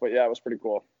house. But yeah, it was pretty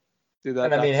cool. And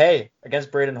I mean, hey,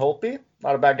 against Braden Holtby,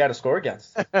 not a bad guy to score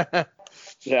against.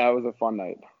 Yeah, it was a fun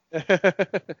night.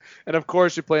 And of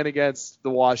course, you're playing against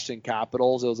the Washington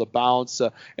Capitals. It was a bounce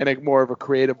in a more of a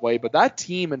creative way. But that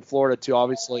team in Florida, too,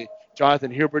 obviously,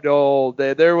 Jonathan Huberdeau,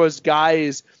 there was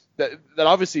guys that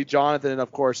obviously Jonathan,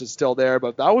 of course, is still there,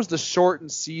 but that was the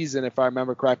shortened season, if I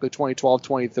remember correctly, 2012,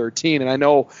 2013. And I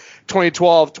know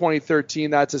 2012, 2013,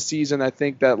 that's a season I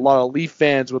think that a lot of Leaf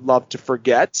fans would love to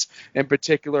forget, in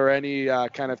particular any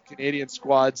kind of Canadian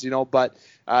squads, but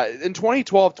in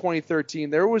 2012,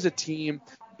 2013, there was a team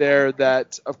there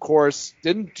that, of course,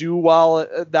 didn't do well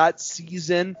that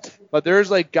season, but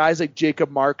there's like guys like Jacob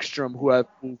Markstrom who have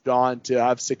moved on to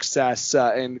have success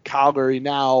in Calgary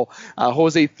now.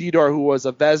 Jose Theodore, who was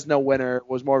a Vezina winner,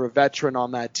 was more of a veteran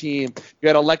on that team. You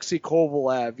had Alexei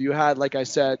Kovalev. You had, like I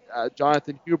said,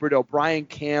 Jonathan Huberdeau, Brian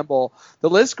Campbell. The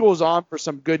list goes on for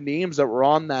some good names that were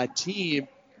on that team.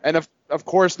 And of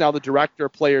course, now the director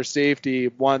of player safety,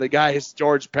 one of the guys,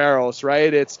 George Peros,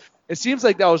 right? It seems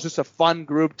like that was just a fun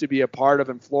group to be a part of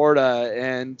in Florida,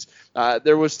 and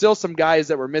there was still some guys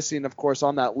that were missing, of course,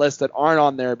 on that list that aren't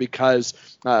on there because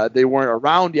they weren't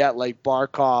around yet, like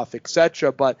Barkov,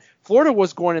 etc. But Florida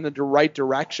was going in the right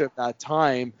direction at that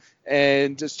time,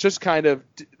 and it's just kind of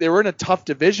they were in a tough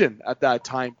division at that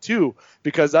time too,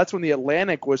 because that's when the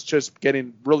Atlantic was just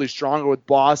getting really stronger with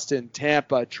Boston,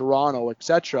 Tampa, Toronto,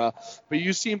 etc. But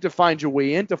you seem to find your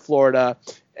way into Florida,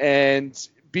 and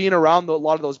being around a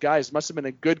lot of those guys must have been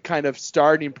a good kind of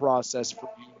starting process for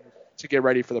you to get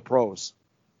ready for the pros.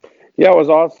 Yeah, it was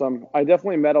awesome. I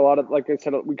definitely met a lot of, like I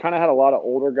said, we kind of had a lot of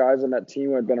older guys in that team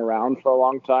who had been around for a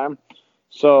long time.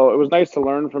 So it was nice to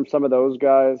learn from some of those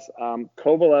guys.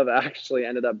 Kovalev actually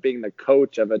ended up being the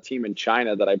coach of a team in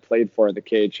China that I played for in the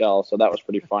KHL. So that was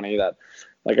pretty funny that,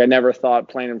 like, I never thought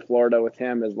playing in Florida with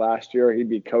him as last year, he'd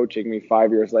be coaching me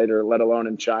 5 years later, let alone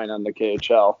in China in the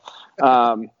KHL.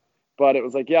 But it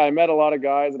was like, yeah, I met a lot of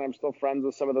guys, and I'm still friends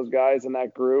with some of those guys in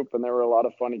that group, and there were a lot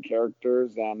of funny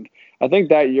characters. And I think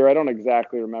that year, I don't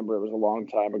exactly remember, it was a long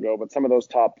time ago, but some of those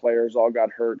top players all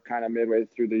got hurt kind of midway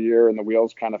through the year, and the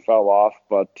wheels kind of fell off.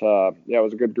 But, yeah, it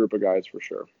was a good group of guys for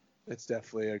sure. It's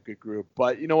definitely a good group.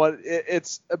 But you know what?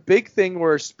 It's a big thing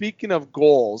where, speaking of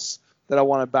goals, that I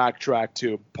want to backtrack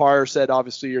to. Parr said,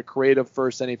 obviously, your creative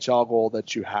first NHL goal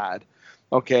that you had.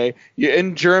 Okay,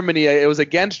 in Germany, it was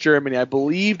against Germany. I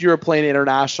believed you were playing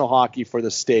international hockey for the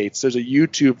States. There's a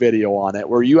YouTube video on it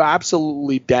where you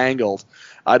absolutely dangled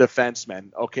a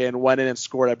defenseman, okay, and went in and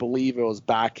scored. I believe it was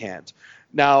backhand.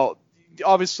 Now,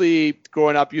 obviously,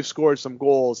 growing up, you scored some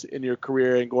goals in your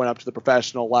career and going up to the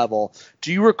professional level.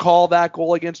 Do you recall that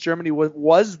goal against Germany?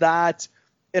 Was that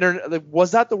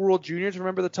the World Juniors?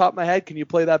 Remember the top of my head? Can you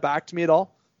play that back to me at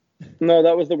all? No,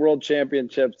 that was the World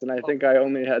Championships, and I think I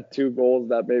only had 2 goals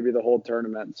that maybe the whole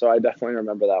tournament, so I definitely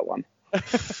remember that one.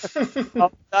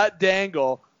 That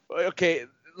dangle, okay,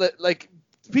 like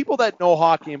people that know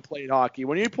hockey and played hockey,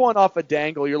 when you're pulling off a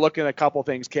dangle, you're looking at a couple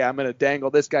things. Okay, I'm going to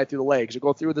dangle this guy through the legs, or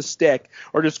go through the stick,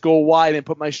 or just go wide and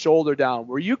put my shoulder down.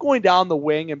 Were you going down the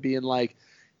wing and being like,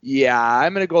 yeah,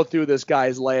 I'm going to go through this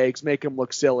guy's legs, make him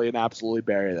look silly, and absolutely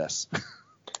bury this.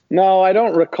 No, I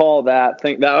don't recall that.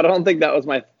 I don't think that was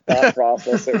my thought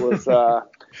process. It was,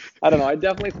 I don't know. I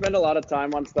definitely spend a lot of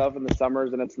time on stuff in the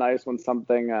summers, and it's nice when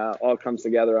something all comes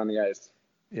together on the ice.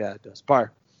 Yeah, it does.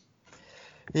 Par.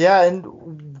 Yeah,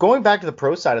 and going back to the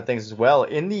pro side of things as well,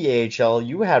 in the AHL,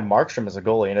 you had Markstrom as a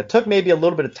goalie, and it took maybe a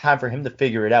little bit of time for him to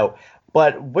figure it out.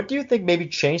 But what do you think maybe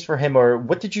changed for him, or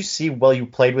what did you see while you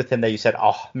played with him that you said,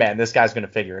 oh, man, this guy's going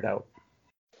to figure it out?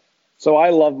 So I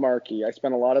love Marky. I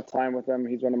spent a lot of time with him.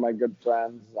 He's one of my good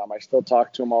friends. I still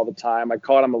talk to him all the time. I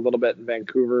caught him a little bit in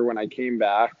Vancouver when I came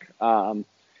back. And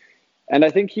I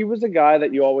think he was a guy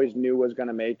that you always knew was going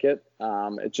to make it.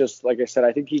 It just, like I said,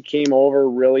 I think he came over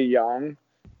really young,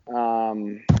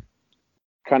 kind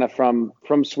of from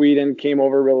Sweden, came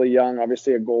over really young.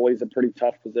 Obviously, a goalie's a pretty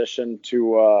tough position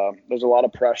there's a lot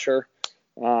of pressure.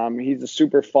 He's a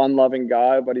super fun-loving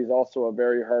guy, but he's also a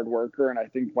very hard worker. And I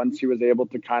think once he was able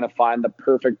to kind of find the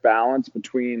perfect balance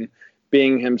between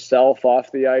being himself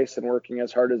off the ice and working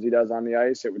as hard as he does on the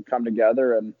ice, it would come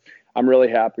together. And I'm really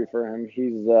happy for him.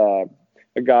 He's a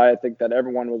guy I think that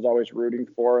everyone was always rooting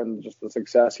for, and just the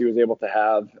success he was able to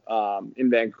have in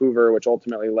Vancouver, which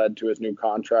ultimately led to his new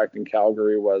contract in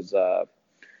Calgary, was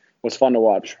fun to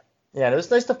watch. Yeah, and it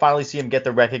was nice to finally see him get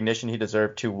the recognition he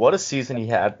deserved too. What a season he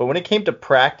had. But when it came to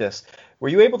practice, were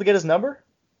you able to get his number?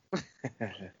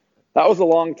 That was a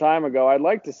long time ago. I'd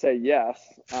like to say yes,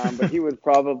 but he would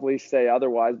probably say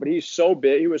otherwise. But he's so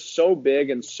big. He was so big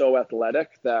and so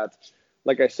athletic that,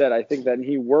 like I said, I think that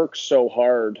he works so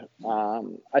hard.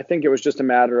 I think it was just a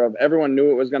matter of everyone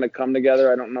knew it was going to come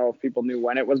together. I don't know if people knew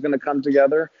when it was going to come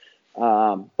together.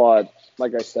 But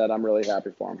like I said, I'm really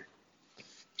happy for him.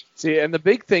 See, and the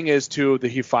big thing is, too,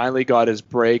 that he finally got his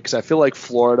breaks. I feel like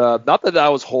Florida, not that I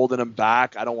was holding him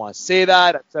back. I don't want to say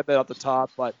that. I said that at the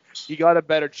top, but he got a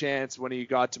better chance when he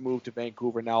got to move to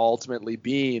Vancouver, now ultimately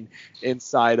being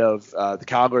inside of the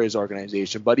Calgary's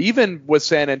organization. But even with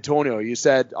San Antonio, you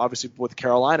said, obviously, with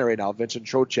Carolina right now, Vincent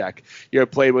Trocheck, you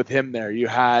had played with him there. You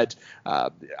had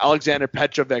Alexander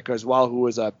Petrovic as well, who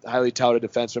was a highly touted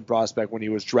defenseman prospect when he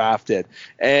was drafted.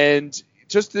 And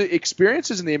just the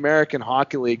experiences in the American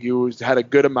Hockey League, you had a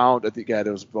good amount. I think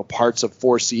it was parts of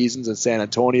 4 seasons in San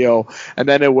Antonio, and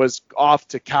then it was off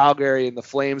to Calgary in the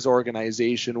Flames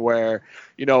organization where,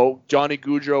 you know, Johnny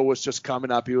Gaudreau was just coming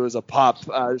up. He was a pup.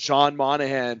 Sean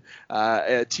Monahan,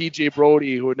 TJ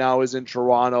Brody, who now is in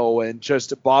Toronto, and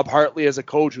just Bob Hartley as a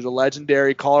coach, who's a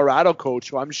legendary Colorado coach,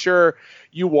 who I'm sure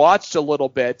you watched a little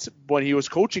bit when he was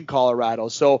coaching Colorado.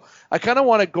 So I kind of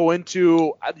want to go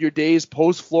into your days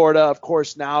post-Florida. Of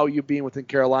course, now you being within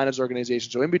Carolina's organization.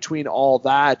 So in between all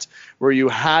that, where you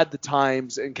had the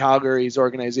times in Calgary's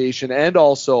organization and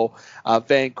also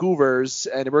Vancouver's,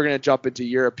 and we're going to jump into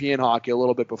European hockey a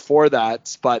little bit before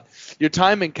that. But your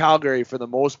time in Calgary, for the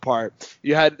most part,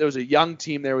 there was a young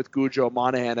team there with Gaudreau,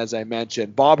 Monahan, as I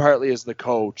mentioned. Bob Hartley is the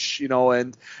coach, you know,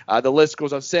 and the list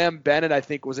goes on. Sam Bennett, I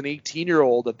think, was an 18-year-old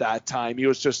at that time. He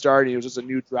was just starting. He was just a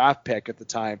new draft pick at the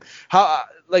time. How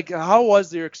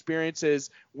was your experiences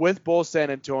with both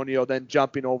San Antonio, then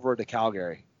jumping over to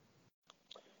Calgary?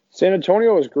 San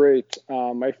Antonio was great.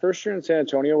 My first year in San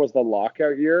Antonio was the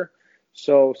lockout year.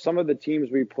 So some of the teams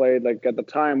we played, like at the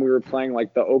time we were playing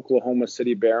like the Oklahoma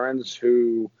City Barons,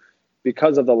 who,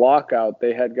 because of the lockout,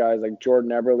 they had guys like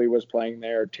Jordan Eberle was playing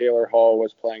there, Taylor Hall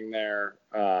was playing there,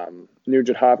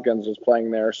 Nugent Hopkins was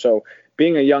playing there. So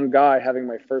being a young guy, having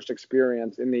my first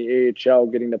experience in the AHL,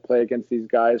 getting to play against these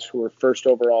guys who were first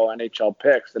overall NHL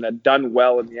picks and had done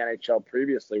well in the NHL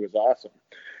previously was awesome.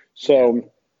 So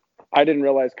I didn't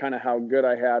realize kind of how good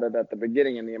I had it at the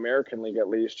beginning in the American League, at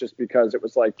least, just because it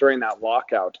was like during that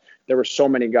lockout, there were so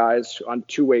many guys on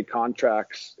 2-way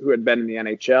contracts who had been in the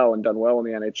NHL and done well in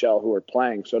the NHL who were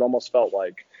playing. So it almost felt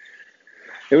like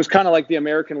it was kind of like the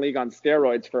American League on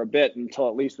steroids for a bit until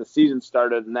at least the season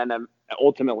started, and then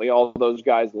ultimately all those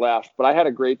guys left. But I had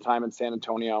a great time in San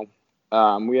Antonio.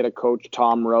 We had a coach,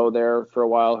 Tom Rowe, there for a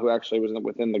while, who actually was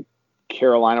within the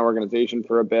Carolina organization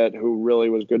for a bit, who really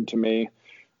was good to me.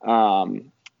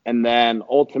 And then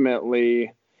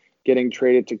ultimately getting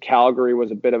traded to Calgary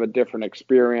was a bit of a different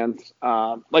experience.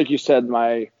 Like you said,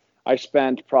 I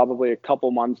spent probably a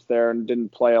couple months there and didn't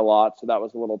play a lot, so that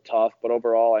was a little tough. But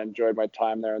overall, I enjoyed my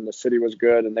time there, and the city was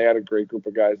good, and they had a great group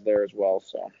of guys there as well,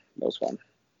 so that was fun.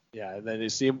 Yeah, and then you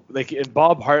see, like, in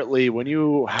Bob Hartley, when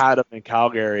you had him in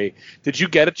Calgary, did you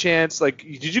get a chance,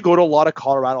 did you go to a lot of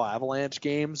Colorado Avalanche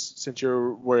games since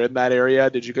you were in that area?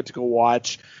 Did you get to go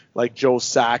watch, like, Joe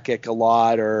Sakic a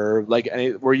lot, or, like,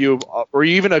 were you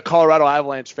even a Colorado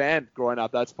Avalanche fan growing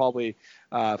up? That's probably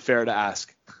fair to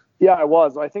ask. Yeah, I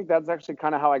was. I think that's actually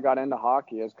kind of how I got into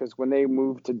hockey, is because when they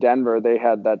moved to Denver, they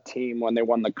had that team when they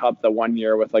won the cup the one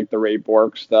year with like the Ray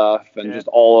Bork stuff and just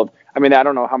all of. I mean, I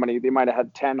don't know how many. They might have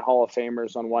had 10 Hall of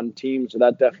Famers on one team, so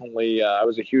that definitely. I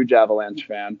was a huge Avalanche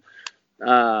fan.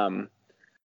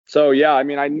 So yeah, I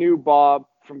mean, I knew Bob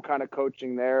from kind of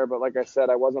coaching there, but like I said,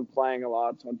 I wasn't playing a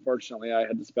lot, so unfortunately, I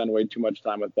had to spend way too much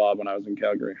time with Bob when I was in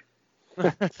Calgary.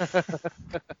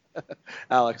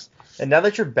 Alex. And now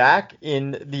that you're back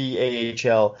in the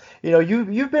AHL,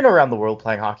 you've been around the world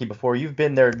playing hockey before. You've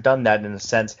been there, done that in a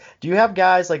sense. Do you have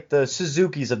guys like the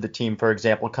Suzukis of the team, for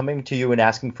example, coming to you and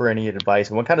asking for any advice?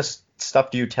 And what kind of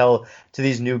stuff do you tell to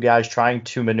these new guys trying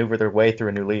to maneuver their way through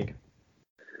a new league?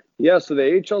 Yeah, so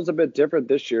the AHL is a bit different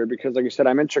this year because, like you said,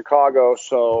 I'm in Chicago.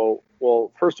 So,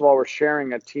 well, first of all, we're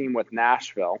sharing a team with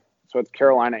Nashville. So it's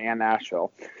Carolina and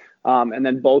Nashville. And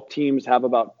then both teams have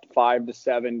about 5 to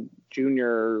 7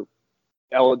 junior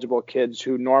eligible kids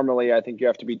who normally I think you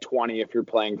have to be 20 if you're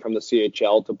playing from the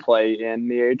CHL to play in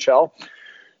the AHL.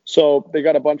 So they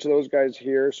got a bunch of those guys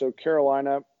here. So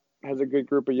Carolina has a good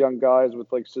group of young guys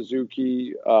with like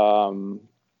Suzuki,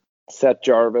 Seth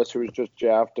Jarvis, who was just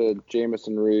drafted,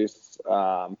 Jamison Reese.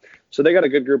 So they got a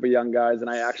good group of young guys, and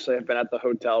I actually have been at the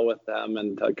hotel with them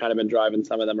and kind of been driving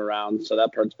some of them around. So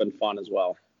that part's been fun as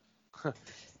well.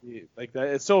 Like that,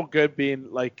 it's so good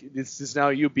being like this is now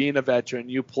you being a veteran,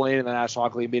 you playing in the National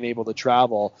Hockey League, being able to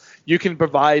travel. You can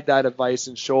provide that advice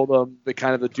and show them the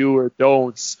kind of the do or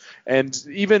don'ts. And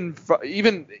even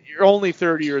you're only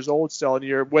 30 years old still, and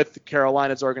you're with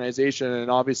Carolina's organization. And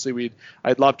obviously,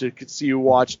 I'd love to see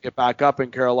you get back up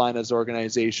in Carolina's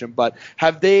organization. But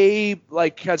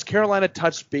has Carolina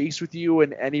touched base with you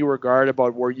in any regard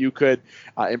about where you could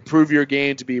improve your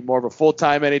game to be more of a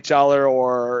full-time NHLer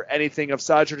or anything of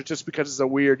such? Or just because it's a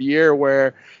weird year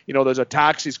where there's a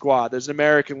taxi squad, there's an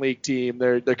American League team,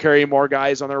 they're carrying more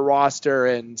guys on their roster,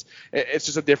 and it's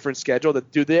just a different schedule.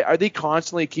 Are they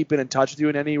constantly keeping in touch with you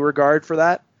in any regard for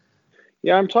that?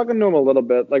 Yeah, I'm talking to them a little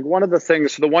bit. Like one of the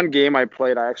things, so the one game I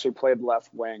played, I actually played left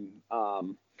wing.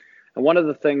 And one of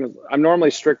the things, I'm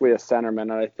normally strictly a centerman,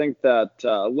 and I think that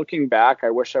looking back, I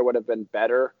wish I would have been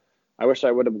better. I wish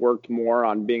I would have worked more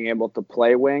on being able to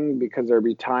play wing, because there'd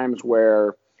be times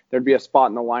where there'd be a spot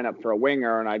in the lineup for a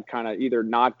winger, and I'd kind of either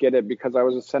not get it because I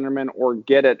was a centerman or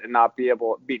get it and not be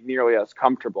nearly as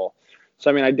comfortable.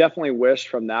 So, I mean, I definitely wish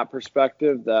from that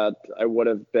perspective that I would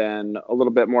have been a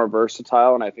little bit more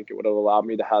versatile, and I think it would have allowed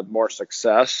me to have more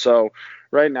success. So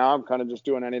right now I'm kind of just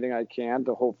doing anything I can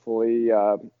to hopefully,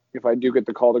 if I do get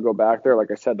the call to go back there,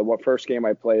 like I said, the first game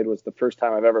I played was the first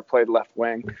time I've ever played left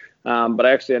wing. But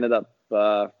I actually ended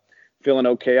up feeling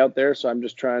okay out there. So I'm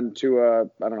just trying to,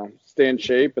 stay in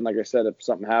shape. And like I said, if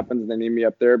something happens, they need me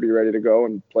up there, be ready to go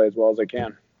and play as well as I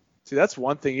can. See, that's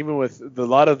one thing, even with a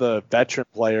lot of the veteran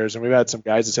players, and we've had some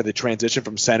guys that said they transition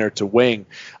from center to wing.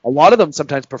 A lot of them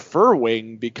sometimes prefer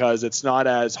wing because it's not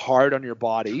as hard on your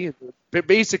body. But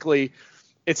basically,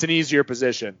 it's an easier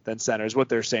position than center is what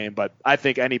they're saying. But I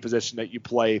think any position that you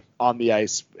play on the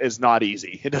ice is not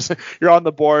easy. You're on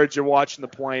the boards, you're watching the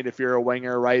point. If you're a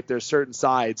winger, right, there's certain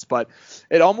sides. But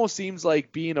it almost seems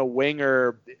like being a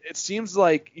winger, it seems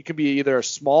like you can be either a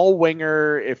small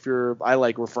winger I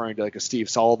like referring to like a Steve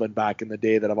Sullivan back in the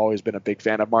day that I've always been a big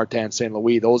fan of, Martin St.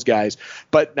 Louis, those guys.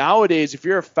 But nowadays, if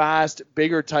you're a fast,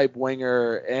 bigger type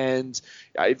winger and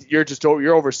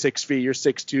you're over 6 feet, you're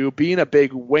 6'2", being a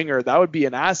big winger, that would be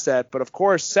an asset. But of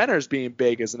course, centers being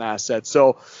big is an asset.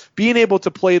 So being able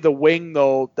to play the wing,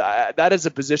 though, that is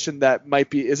a position that might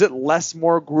be, is it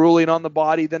more grueling on the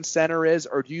body than center is,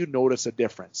 or do you notice a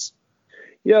difference?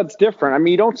 Yeah, it's different. I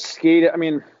mean, you don't skate. I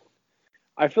mean,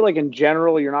 I feel like in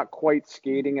general, you're not quite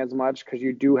skating as much because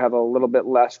you do have a little bit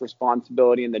less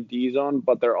responsibility in the D zone,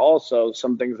 but there are also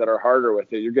some things that are harder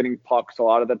with it. You're getting pucks a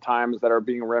lot of the times that are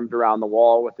being rimmed around the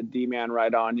wall with the D man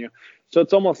right on you. So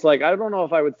it's almost like, I don't know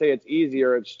if I would say it's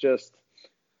easier. It's just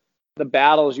the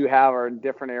battles you have are in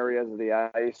different areas of the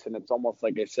ice. And it's almost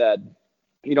like I said,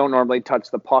 you don't normally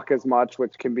touch the puck as much,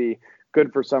 which can be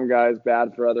good for some guys,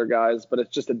 bad for other guys, but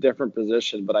it's just a different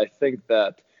position. But I think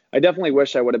that I definitely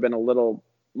wish I would have been a little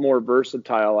more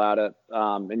versatile at it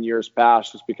in years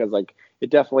past, just because like it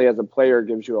definitely as a player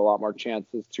gives you a lot more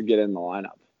chances to get in the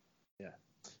lineup. Yeah,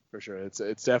 for sure. It's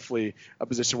definitely a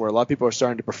position where a lot of people are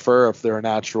starting to prefer if they're a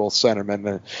natural centerman.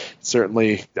 And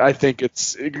certainly, I think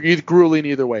it's grueling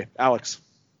either way. Alex.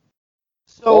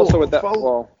 So also with that,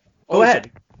 go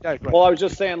ahead. Yeah, go ahead. Well, I was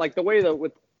just saying, like the way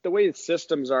the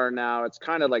systems are now, it's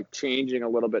kind of like changing a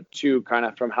little bit too, kind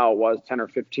of from how it was 10 or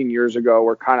 15 years ago,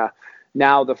 where kind of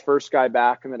now the first guy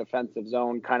back in the defensive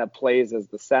zone kind of plays as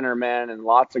the centerman, and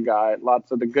lots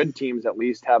of the good teams at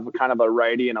least have kind of a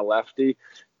righty and a lefty,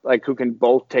 like who can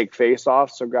both take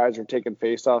faceoffs. So guys are taking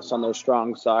faceoffs on their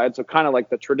strong side. So kind of like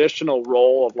the traditional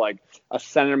role of like a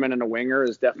centerman and a winger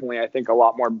is definitely, I think, a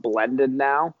lot more blended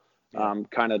now,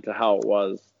 kind of to how it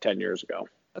was 10 years ago.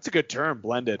 That's a good term,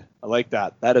 blended. I like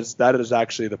that. That is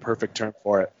actually the perfect term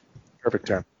for it. Perfect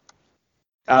term.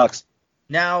 Alex.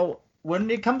 Now,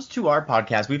 when it comes to our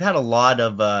podcast, we've had a lot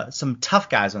of some tough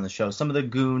guys on the show. Some of the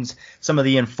goons, some of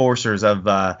the enforcers of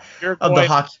the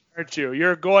hockey. Aren't you?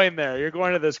 You're going there. You're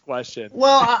going to this question.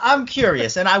 Well, I'm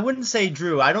curious, and I wouldn't say,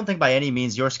 Drew, I don't think by any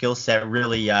means your skill set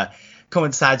really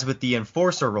coincides with the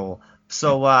enforcer role.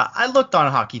 So I looked on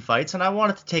Hockey Fights, and I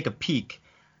wanted to take a peek.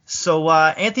 So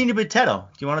Anthony Botetto,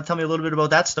 do you want to tell me a little bit about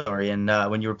that story and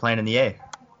when you were playing in the A?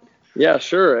 Yeah,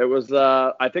 sure. It was,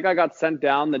 I think I got sent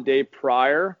down the day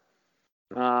prior.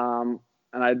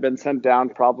 And I'd been sent down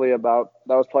that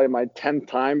was probably my 10th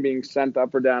time being sent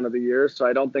up or down of the year. So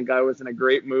I don't think I was in a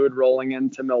great mood rolling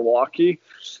into Milwaukee.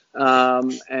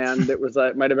 And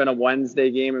it might have been a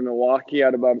Wednesday game in Milwaukee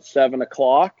at about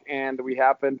 7:00. And we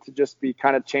happened to just be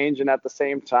kind of changing at the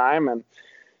same time. And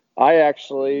I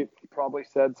actually probably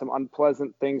said some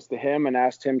unpleasant things to him and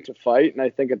asked him to fight. And I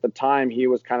think at the time he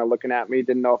was kind of looking at me,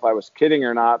 didn't know if I was kidding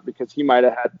or not, because he might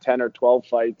have had 10 or 12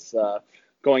 fights,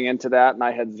 going into that, and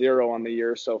I had 0 on the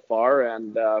year so far.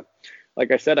 And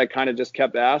like I said, I kind of just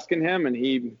kept asking him, and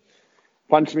he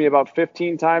punched me about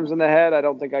 15 times in the head. I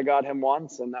don't think I got him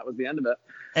once, and that was the end of it.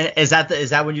 And is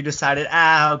that when you decided,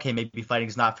 okay, maybe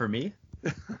fighting's not for me?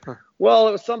 Well,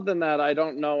 it was something that I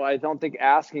don't know. I don't think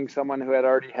asking someone who had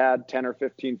already had 10 or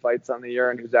 15 fights on the year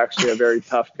and who's actually a very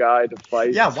tough guy to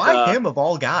fight. Yeah, why him of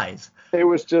all guys? It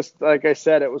was just, like I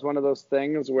said, it was one of those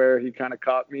things where he kind of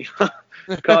caught me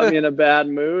in a bad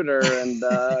mood, and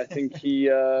I think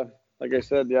he, like I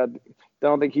said,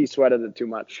 don't think he sweated it too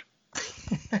much.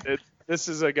 This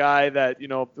is a guy that,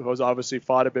 who's obviously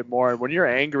fought a bit more. And when you're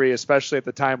angry, especially at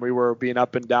the time we were being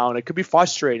up and down, it could be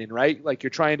frustrating, right? Like you're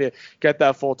trying to get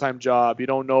that full-time job. You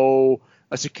don't know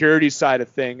a security side of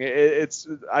thing.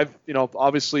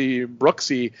 Obviously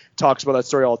Brooksy talks about that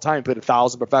story all the time. Played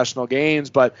 1,000 professional games,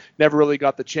 but never really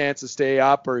got the chance to stay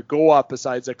up or go up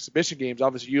besides exhibition games.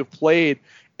 Obviously you've played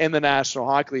in the National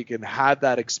Hockey League and had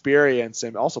that experience,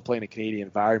 and also playing in Canadian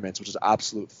environments, which is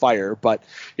absolute fire. But,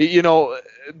 being a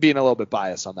little bit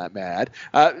biased on that, Mad.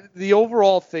 The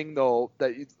overall thing, though,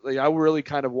 that I really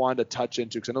kind of wanted to touch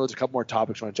into, because I know there's a couple more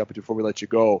topics I want to jump into before we let you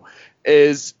go,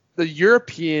 is the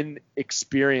European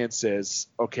experiences.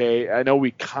 Okay, I know we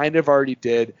kind of already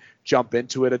did jump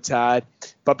into it a tad,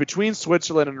 but between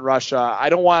Switzerland and Russia, I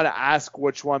don't want to ask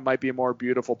which one might be a more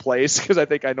beautiful place, because I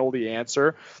think I know the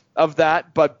answer of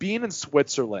that. But being in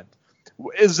Switzerland,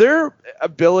 is there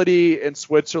ability in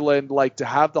Switzerland like to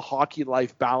have the hockey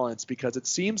life balance? Because it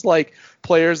seems like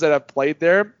players that have played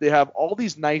there, they have all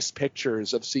these nice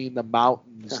pictures of seeing the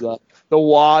mountains, the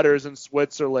waters in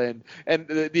Switzerland, and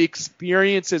the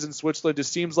experiences in Switzerland.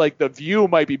 Just seems like the view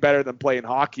might be better than playing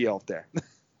hockey out there.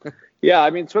 Yeah,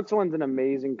 I mean, Switzerland's an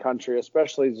amazing country,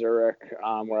 especially Zurich,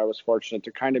 where I was fortunate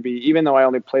to kind of be, even though I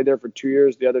only played there for 2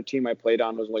 years, the other team I played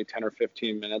on was only 10 or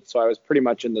 15 minutes. So I was pretty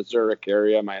much in the Zurich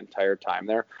area my entire time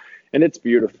there. And it's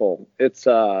beautiful. It's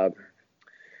like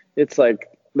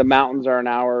the mountains are an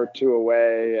hour or two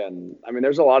away. And I mean,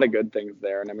 there's a lot of good things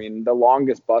there. And I mean, the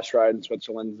longest bus ride in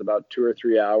Switzerland is about 2 or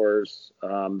 3 hours.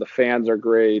 The fans are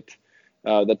great.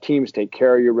 The teams take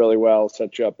care of you really well,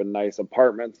 set you up in nice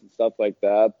apartments and stuff like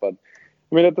that. But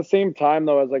I mean, at the same time,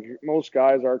 though, as like most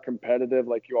guys are competitive,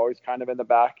 like you always kind of in the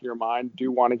back of your mind do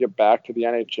want to get back to the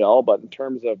NHL. But in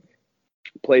terms of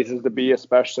places to be,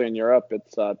 especially in Europe,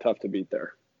 it's tough to beat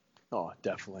there. Oh,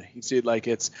 definitely. You see, like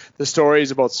the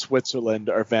stories about Switzerland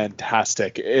are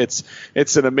fantastic. It's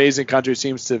an amazing country, it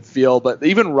seems to feel. But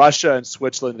even Russia and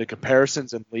Switzerland, the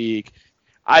comparisons in league,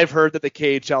 I've heard that the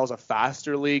KHL is a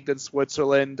faster league than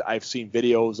Switzerland. I've seen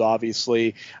videos,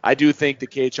 obviously. I do think the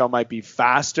KHL might be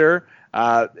faster.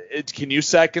 Can you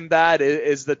second that?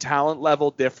 Is the talent level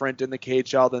different in the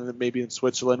KHL than maybe in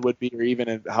Switzerland would be, or even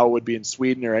in how it would be in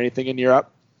Sweden or anything in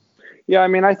Europe? Yeah, I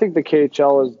mean, I think the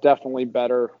KHL is definitely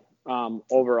better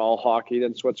overall hockey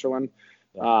than Switzerland.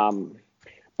 Yeah.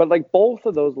 But like both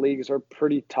of those leagues are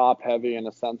pretty top heavy in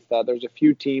a sense that there's a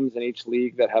few teams in each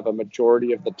league that have a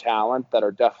majority of the talent that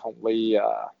are definitely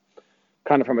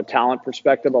kind of from a talent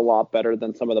perspective a lot better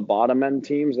than some of the bottom end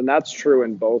teams. And that's true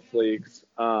in both leagues.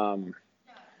 But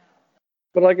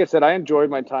like I said, I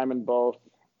enjoyed my time in both.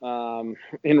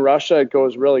 In Russia, it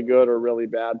goes really good or really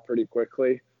bad pretty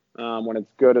quickly. When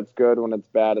it's good, it's good. When it's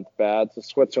bad, it's bad. So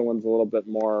Switzerland's a little bit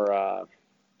more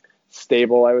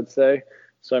stable, I would say.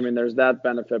 So I mean, there's that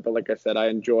benefit. But like I said, I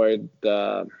enjoyed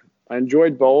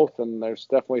both, and there's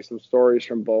definitely some stories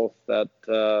from both that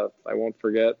I won't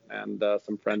forget, and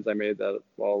some friends I made that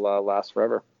will last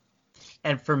forever.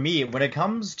 And for me, when it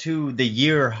comes to the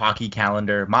year hockey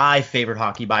calendar, my favorite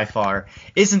hockey by far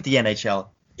isn't the NHL.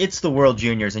 It's the World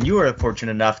Juniors, and you were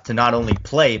fortunate enough to not only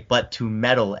play, but to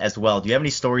medal as well. Do you have any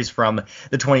stories from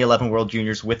the 2011 World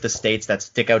Juniors with the States that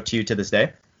stick out to you to this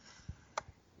day?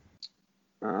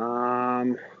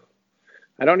 Um,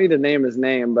 I don't need to name his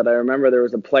name, but I remember there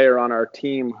was a player on our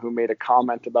team who made a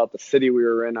comment about the city we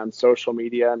were in on social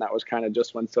media, and that was kind of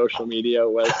just when social media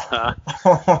was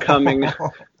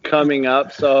coming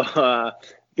up. So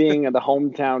being the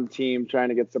hometown team, trying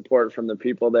to get support from the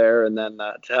people there, and then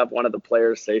to have one of the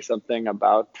players say something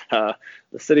about the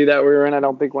city that we were in, I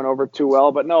don't think went over too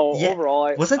well. But no, Yeah,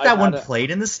 overall, wasn't I that had one played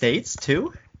in the States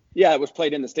too? yeah, it was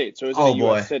played in the States, so it was in a Oh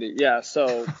boy. U.S. city. Yeah,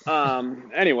 so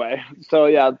anyway, so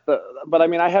yeah, but I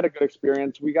mean, I had a good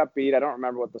experience. We got beat. I don't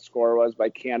remember what the score was by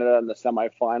Canada in the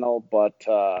semifinal, but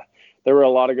there were a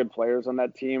lot of good players on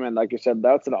that team, and like you said,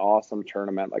 that's an awesome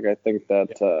tournament. Like I think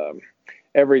that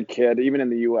every kid, even in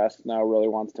the U.S. now, really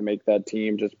wants to make that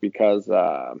team just because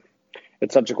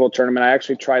it's such a cool tournament. I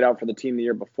actually tried out for the team the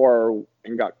year before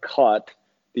and got cut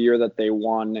the year that they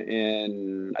won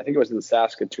in, I think it was in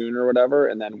Saskatoon or whatever,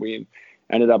 and then we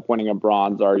ended up winning a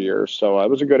bronze our year. So it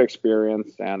was a good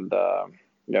experience, and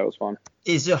yeah, it was fun.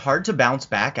 Is it hard to bounce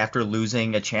back after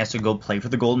losing a chance to go play for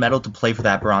the gold medal to play for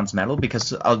that bronze medal?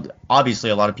 Because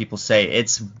obviously a lot of people say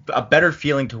it's a better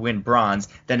feeling to win bronze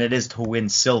than it is to win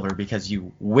silver because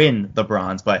you win the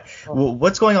bronze. But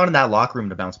what's going on in that locker room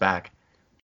to bounce back?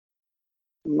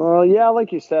 Well, yeah,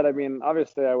 like you said, I mean,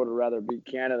 obviously I would have rather beat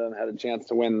Canada and had a chance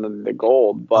to win the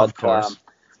gold, Of course.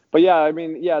 but yeah, I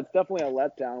mean, yeah, it's definitely a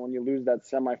letdown when you lose that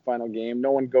semifinal game.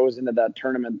 No one goes into that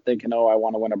tournament thinking, oh, I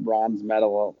want to win a bronze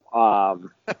medal.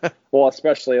 Well,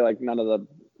 especially like none of the,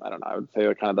 I don't know, I would say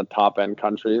like kind of the top end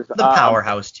countries. The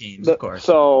powerhouse teams, of course.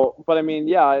 So, but I mean,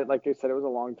 yeah, like I said, it was a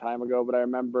long time ago, but I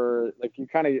remember like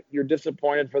you're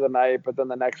disappointed for the night, but then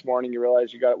the next morning you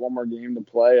realize you got one more game to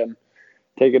play, and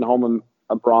taking home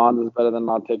a bronze is better than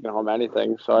not taking home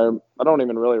anything. So I don't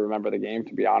even really remember the game,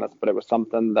 to be honest, but it was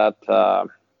something that,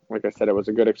 like I said, it was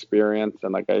a good experience.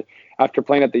 And after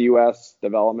playing at the U.S.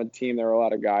 development team, there were a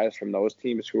lot of guys from those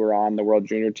teams who were on the World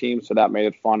Junior team. So that made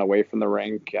it fun away from the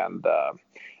rink. And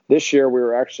this year we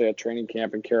were actually at training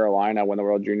camp in Carolina when the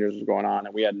World Juniors was going on,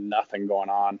 and we had nothing going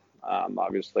on,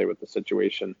 obviously, with the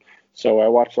situation. So I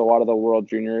watched a lot of the World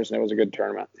Juniors, and it was a good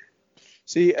tournament.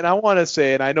 See, and I want to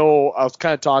say, and I know I was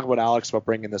kind of talking with Alex about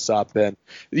bringing this up, and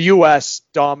the U.S.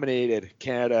 dominated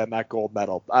Canada in that gold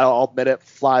medal. I'll admit it,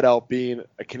 flat out being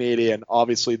a Canadian.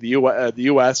 Obviously, the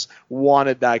U.S.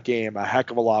 wanted that game a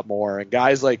heck of a lot more. And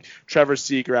guys like Trevor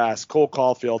Seagrass, Cole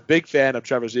Caulfield, big fan of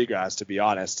Trevor Seagrass, to be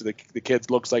honest. The kid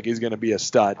looks like he's going to be a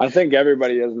stud. I think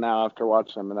everybody is now after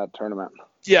watching him in that tournament.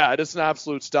 Yeah, just an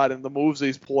absolute stud, and the moves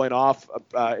he's pulling off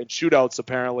in shootouts,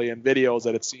 apparently, and videos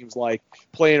that it seems like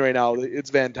playing right now, it's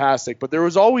fantastic. But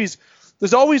there's always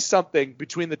something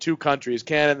between the two countries,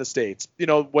 Canada and the States. You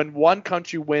know, when one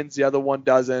country wins, the other one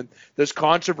doesn't. There's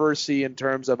controversy in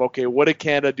terms of, okay, what did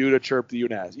Canada do to chirp the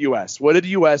U.S.? What did the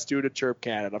U.S. do to chirp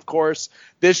Canada? Of course,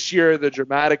 this year the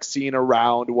dramatic scene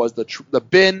around was the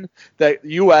bin that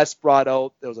the U.S. brought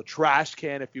out. There was a trash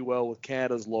can, if you will, with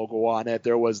Canada's logo on it.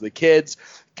 There was the kids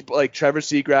like Trevor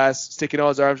Seagrass sticking out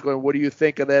his arms going, what do you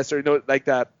think of this? Or, you know, like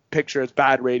that picture. It's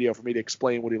bad radio for me to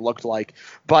explain what he looked like.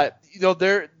 But, you know,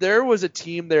 there was a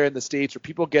team there in the States where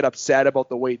people get upset about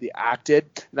the way they acted,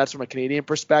 and that's from a Canadian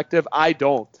perspective. I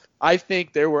don't. I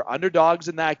think there were underdogs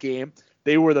in that game.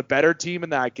 They were the better team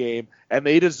in that game, and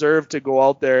they deserve to go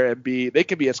out there and they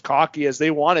can be as cocky as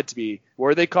they wanted to be.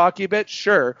 Were they cocky a bit?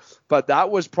 Sure. But that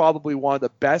was probably one of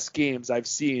the best games I've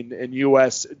seen in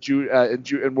U.S.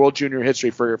 in World Junior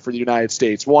history for the United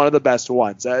States. One of the best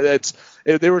ones.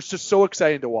 They were just so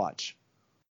exciting to watch.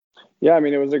 Yeah, I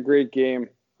mean, it was a great game.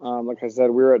 Like I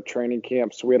said, we were at training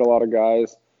camp, so we had a lot of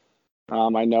guys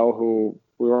I know who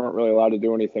we weren't really allowed to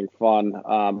do anything fun, but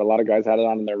a lot of guys had it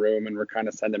on in their room and were kind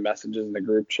of sending messages in the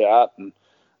group chat. And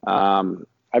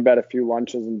I bet a few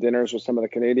lunches and dinners with some of the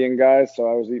Canadian guys, so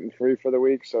I was eating free for the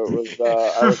week. So it was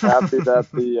I was happy that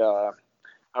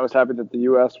the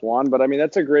U.S. won. But I mean,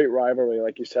 that's a great rivalry,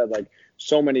 like you said. Like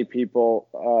so many people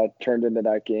turned into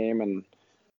that game and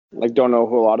like don't know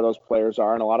who a lot of those players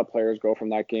are, and a lot of players go from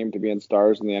that game to being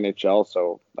stars in the NHL.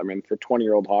 So I mean, for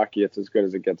 20-year-old hockey, it's as good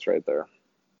as it gets right there.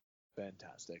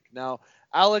 Fantastic. Now,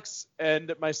 Alex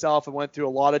and myself have went through a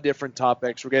lot of different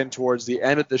topics. We're getting towards the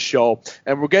end of the show,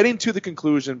 and we're getting to the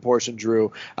conclusion portion,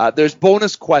 Drew. There's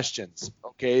bonus questions,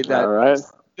 okay? All right.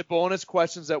 The bonus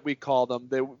questions that we call them,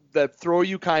 that throw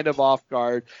you kind of off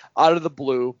guard, out of the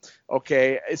blue,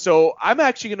 okay? So I'm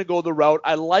actually going to go the route.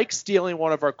 I like stealing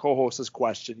one of our co-hosts'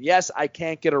 question. Yes, I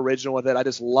can't get original with it. I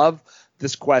just love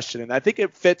this question, and I think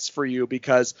it fits for you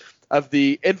because of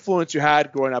the influence you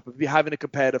had growing up, of you having a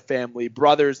competitive family,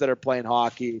 brothers that are playing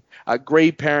hockey,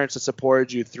 great parents that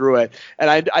supported you through it.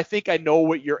 And I think I know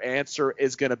what your answer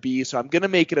is going to be, so I'm going to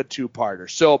make it a two-parter.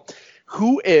 So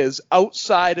who is,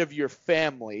 outside of your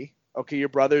family, okay, your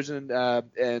brothers and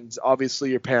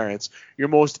obviously your parents, your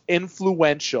most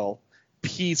influential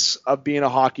piece of being a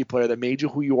hockey player that made you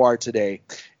who you are today?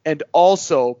 And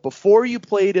also, before you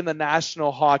played in the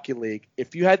National Hockey League,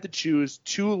 if you had to choose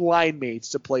two line mates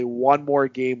to play one more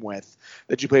game with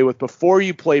that you played with before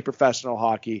you played professional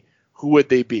hockey, who would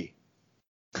they be?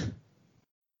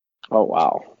 Oh,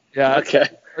 wow. Yeah, okay.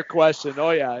 Our question. Oh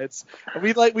yeah,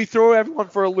 we throw everyone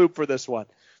for a loop for this one.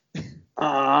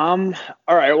 All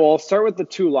right. Well, I'll start with the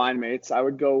two line mates. I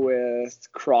would go with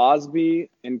Crosby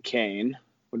and Kane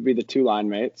would be the two line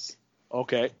mates.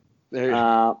 Okay. There you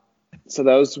go. So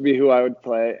those would be who I would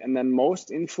play, and then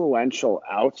most influential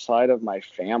outside of my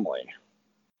family.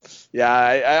 Yeah,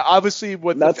 I obviously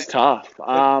would. That's tough.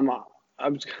 I know.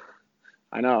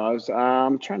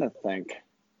 I'm trying to think.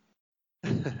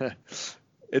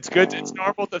 It's good. It's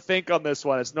normal to think on this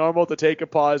one. It's normal to take a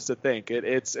pause to think.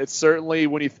 It's certainly,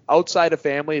 when you outside of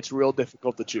family, it's real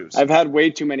difficult to choose. I've had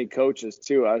way too many coaches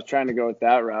too. I was trying to go with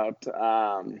that route,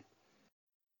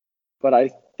 but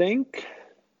I think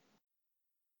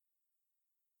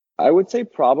I would say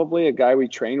probably a guy we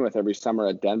train with every summer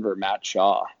at Denver, Matt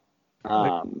Shaw.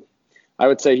 I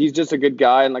would say he's just a good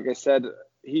guy, and like I said,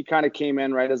 he kind of came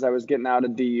in right as I was getting out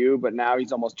of DU, but now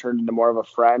he's almost turned into more of a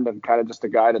friend and kind of just a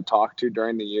guy to talk to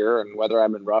during the year. And whether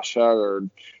I'm in Russia or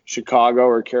Chicago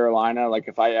or Carolina, like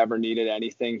if I ever needed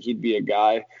anything, he'd be a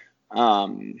guy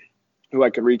who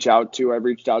I could reach out to. I've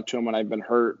reached out to him when I've been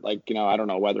hurt. Like, I don't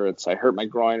know whether it's I hurt my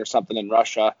groin or something in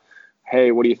Russia.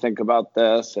 Hey, what do you think about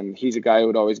this? And he's a guy who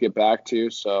would always get back to.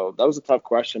 So that was a tough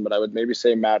question, but I would maybe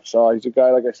say Matt Shaw. He's a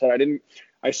guy, like I said,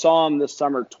 I saw him this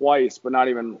summer twice, but not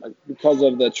even because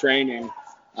of the training,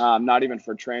 not even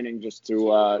for training, just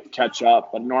to catch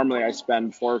up. But normally I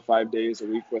spend 4 or 5 days a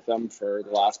week with him for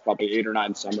the last probably 8 or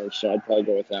 9 summers, so I'd probably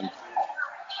go with him.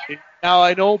 Now,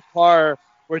 I know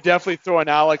we're definitely throwing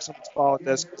Alex on the spot with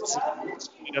this because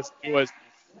he doesn't do as.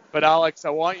 But Alex,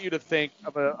 I want you to think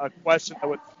of a question that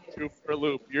would be true for a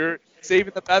loop. You're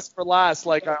saving the best for last,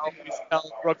 like I always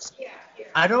tell Brooks.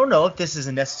 I don't know if this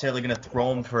isn't necessarily going to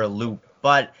throw him for a loop,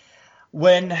 but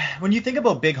when you think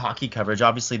about big hockey coverage,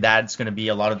 obviously that's going to be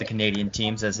a lot of the Canadian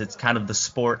teams, as it's kind of the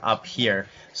sport up here.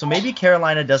 So maybe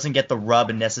Carolina doesn't get the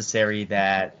rub necessarily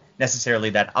that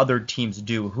other teams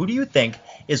do. Who do you think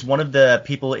is one of the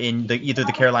people in either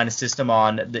the Carolina system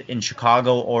in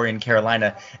Chicago or in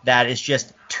Carolina that is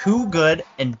just too good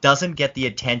and doesn't get the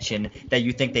attention that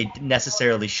you think they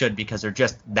necessarily should because they're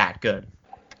just that good?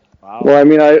 Wow. Well, I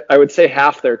mean, I would say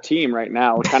half their team right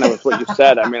now, kind of with what you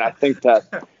said. I mean, I think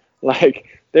that,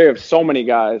 they have so many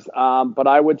guys. But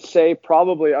I would say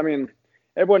probably, I mean,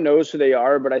 everyone knows who they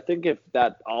are, but I think if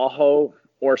that Aho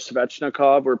or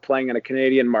Svechnikov were playing in a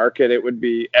Canadian market, it would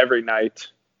be every night,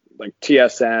 like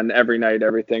TSN, every night,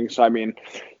 everything. So, I mean,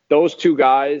 those two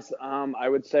guys, I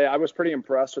would say I was pretty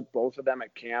impressed with both of them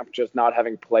at camp, just not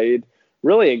having played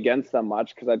really against them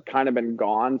much because I'd kind of been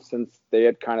gone since they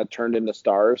had kind of turned into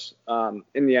stars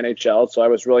in the NHL. So I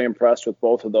was really impressed with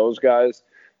both of those guys.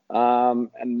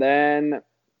 And then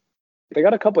they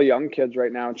got a couple of young kids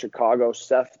right now in Chicago.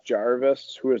 Seth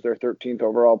Jarvis, who is their 13th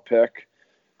overall pick.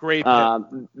 Great pick.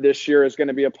 This year is going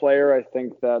to be a player. I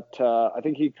think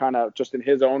he kind of, just in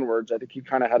his own words, I think he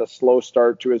kind of had a slow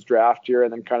start to his draft year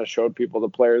and then kind of showed people the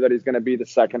player that he's going to be the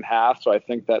second half. So I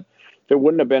think that if it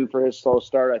wouldn't have been for his slow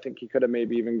start, I think he could have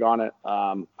maybe even gone it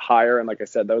higher. And like I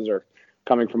said, those are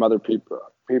coming from other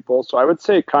people. So I would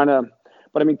say kind of,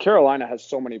 but I mean, Carolina has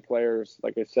so many players.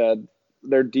 Like I said,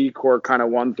 their D-core kind of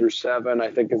 1 through 7, I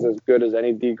think is as good as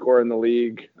any D-core in the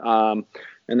league.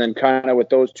 And then kind of with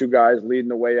those two guys leading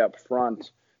the way up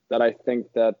front, that I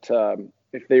think that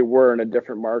if they were in a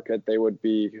different market, they would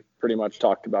be pretty much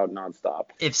talked about nonstop.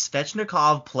 If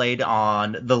Svechnikov played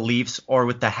on the Leafs or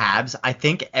with the Habs, I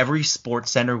think every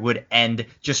Sports Center would end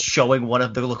just showing one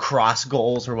of the lacrosse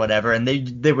goals or whatever, and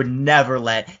they would never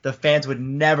the fans would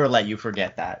never let you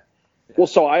forget that. Well,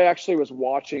 so I actually was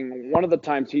watching, one of the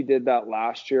times he did that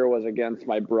last year was against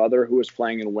my brother who was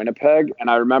playing in Winnipeg. And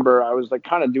I remember I was like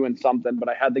kind of doing something, but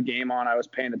I had the game on, I was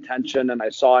paying attention and I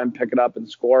saw him pick it up and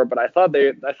score. But I thought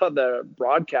the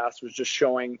broadcast was just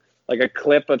showing like a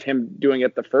clip of him doing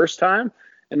it the first time.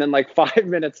 And then like 5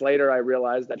 minutes later, I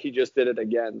realized that he just did it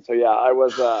again. So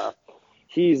yeah,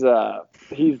 he's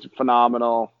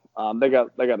phenomenal. They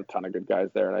got a ton of good guys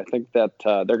there, and I think that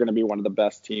they're going to be one of the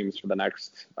best teams for the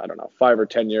next, I don't know, 5 or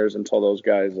 10 years until those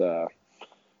guys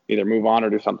either move on or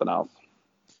do something else.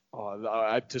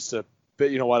 But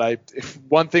you know what?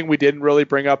 One thing we didn't really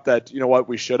bring up that, you know what,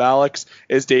 we should, Alex,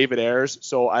 is David Ayres.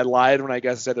 So I lied when I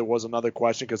said there was another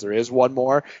question because there is one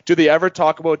more. Do they ever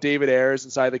talk about David Ayres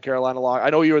inside the Carolina Lock?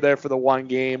 I know you were there for the one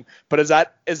game, but is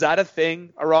that a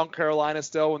thing around Carolina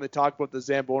still when they talk about the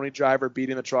Zamboni driver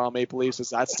beating the Toronto Maple Leafs? Is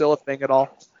that still a thing at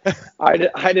all? I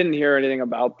didn't hear anything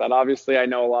about that. Obviously, I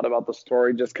know a lot about the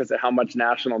story just because of how much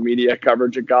national media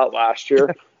coverage it got last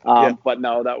year. Yeah. But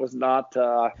no, that was not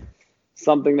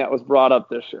something that was brought up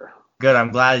this year. Good. I'm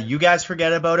glad you guys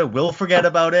forget about it. We'll forget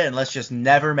about it, and let's just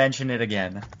never mention it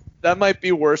again. That might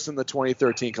be worse than the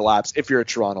 2013 collapse if you're a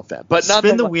Toronto fan. But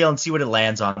spin the wheel and see what it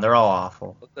lands on. They're all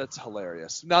awful. That's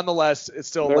hilarious. Nonetheless, it's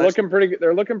still they're looking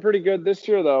pretty good this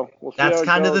year, though. We'll see. That's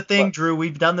kind of the thing, Drew.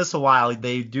 We've done this a while.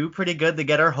 They do pretty good. They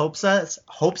get our hopes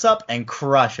up and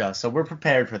crush us. So we're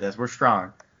prepared for this. We're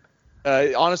strong.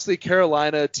 Honestly,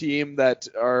 Carolina team that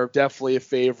are definitely a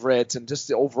favorite, and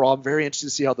just overall, I'm very interested to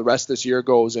see how the rest of this year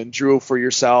goes. And Drew, for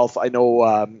yourself, I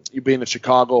know you being in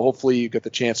Chicago, hopefully you get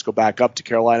the chance to go back up to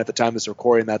Carolina at the time of this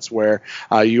recording. That's where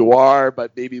you are,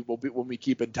 but maybe when we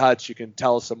keep in touch, you can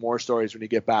tell us some more stories when you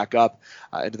get back up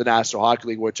into the National Hockey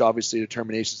League, which obviously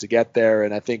determinations to get there.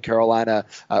 And I think Carolina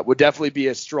would definitely be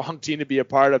a strong team to be a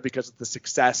part of because of the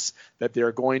success that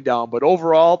they're going down. But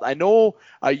overall, I know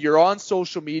you're on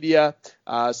social media.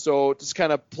 So just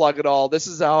kind of plug it all. This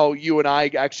is how you and I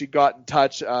actually got in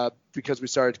touch because we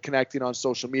started connecting on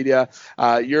social media.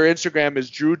 Your Instagram is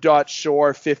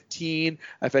drew.shore15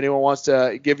 if anyone wants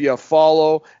to give you a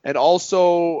follow. And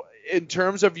also in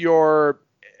terms of your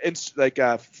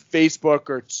Facebook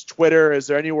or Twitter, is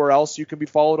there anywhere else you can be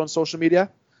followed on social media?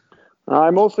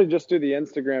 I mostly just do the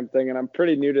Instagram thing, and I'm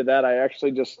pretty new to that. I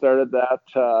actually just started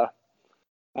that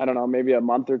I don't know, maybe a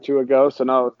month or two ago. So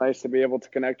no, it's nice to be able to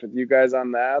connect with you guys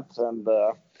on that. And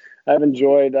I've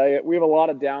enjoyed, we have a lot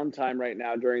of downtime right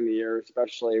now during the year,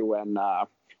 especially when,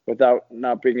 without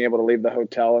not being able to leave the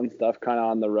hotel and stuff kind of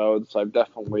on the road. So I've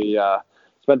definitely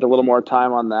spent a little more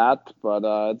time on that, but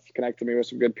it's connected me with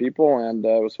some good people and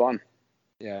it was fun.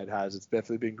 Yeah, it has. It's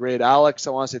definitely been great. Alex,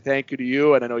 I want to say thank you to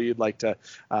you, and I know you'd like to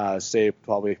say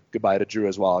probably goodbye to Drew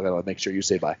as well. I got to make sure you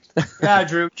say bye. Yeah,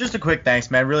 Drew, just a quick thanks,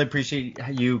 man. Really appreciate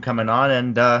you coming on,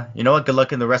 and you know what? Good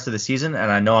luck in the rest of the season,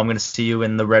 and I know I'm going to see you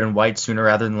in the red and white sooner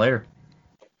rather than later.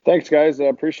 Thanks, guys. I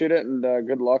appreciate it, and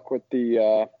good luck with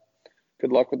the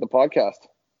podcast.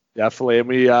 Definitely, and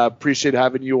we appreciate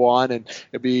having you on, and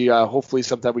it'll be hopefully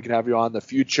sometime we can have you on in the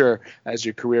future as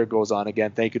your career goes on.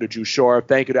 Again, thank you to Drew Shore,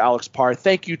 thank you to Alex Parr,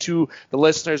 thank you to the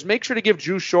listeners. Make sure to give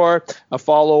Drew Shore a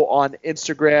follow on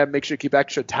Instagram. Make sure to keep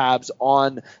extra tabs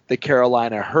on the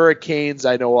Carolina Hurricanes.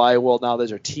 I know I will now.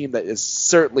 There's a team that is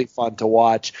certainly fun to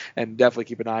watch, and definitely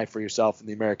keep an eye for yourself in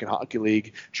the American Hockey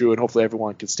League, Drew, and hopefully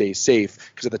everyone can stay safe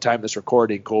because at the time of this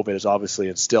recording, COVID is obviously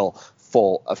in still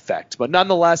full effect. But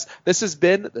nonetheless, this has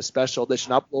been the special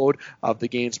edition upload of the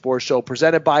Game Sports Show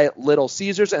presented by Little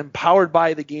Caesars and powered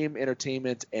by the Game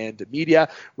Entertainment and Media.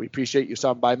 We appreciate you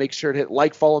stopping by. Make sure to hit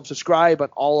like, follow, and subscribe on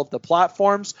all of the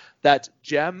platforms that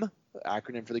GEM,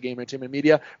 acronym for the Game Entertainment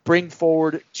Media, bring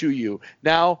forward to you.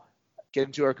 Now,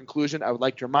 getting to our conclusion, I would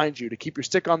like to remind you to keep your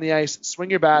stick on the ice,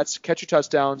 swing your bats, catch your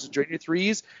touchdowns, drain your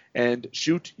threes, and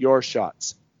shoot your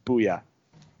shots. Booyah.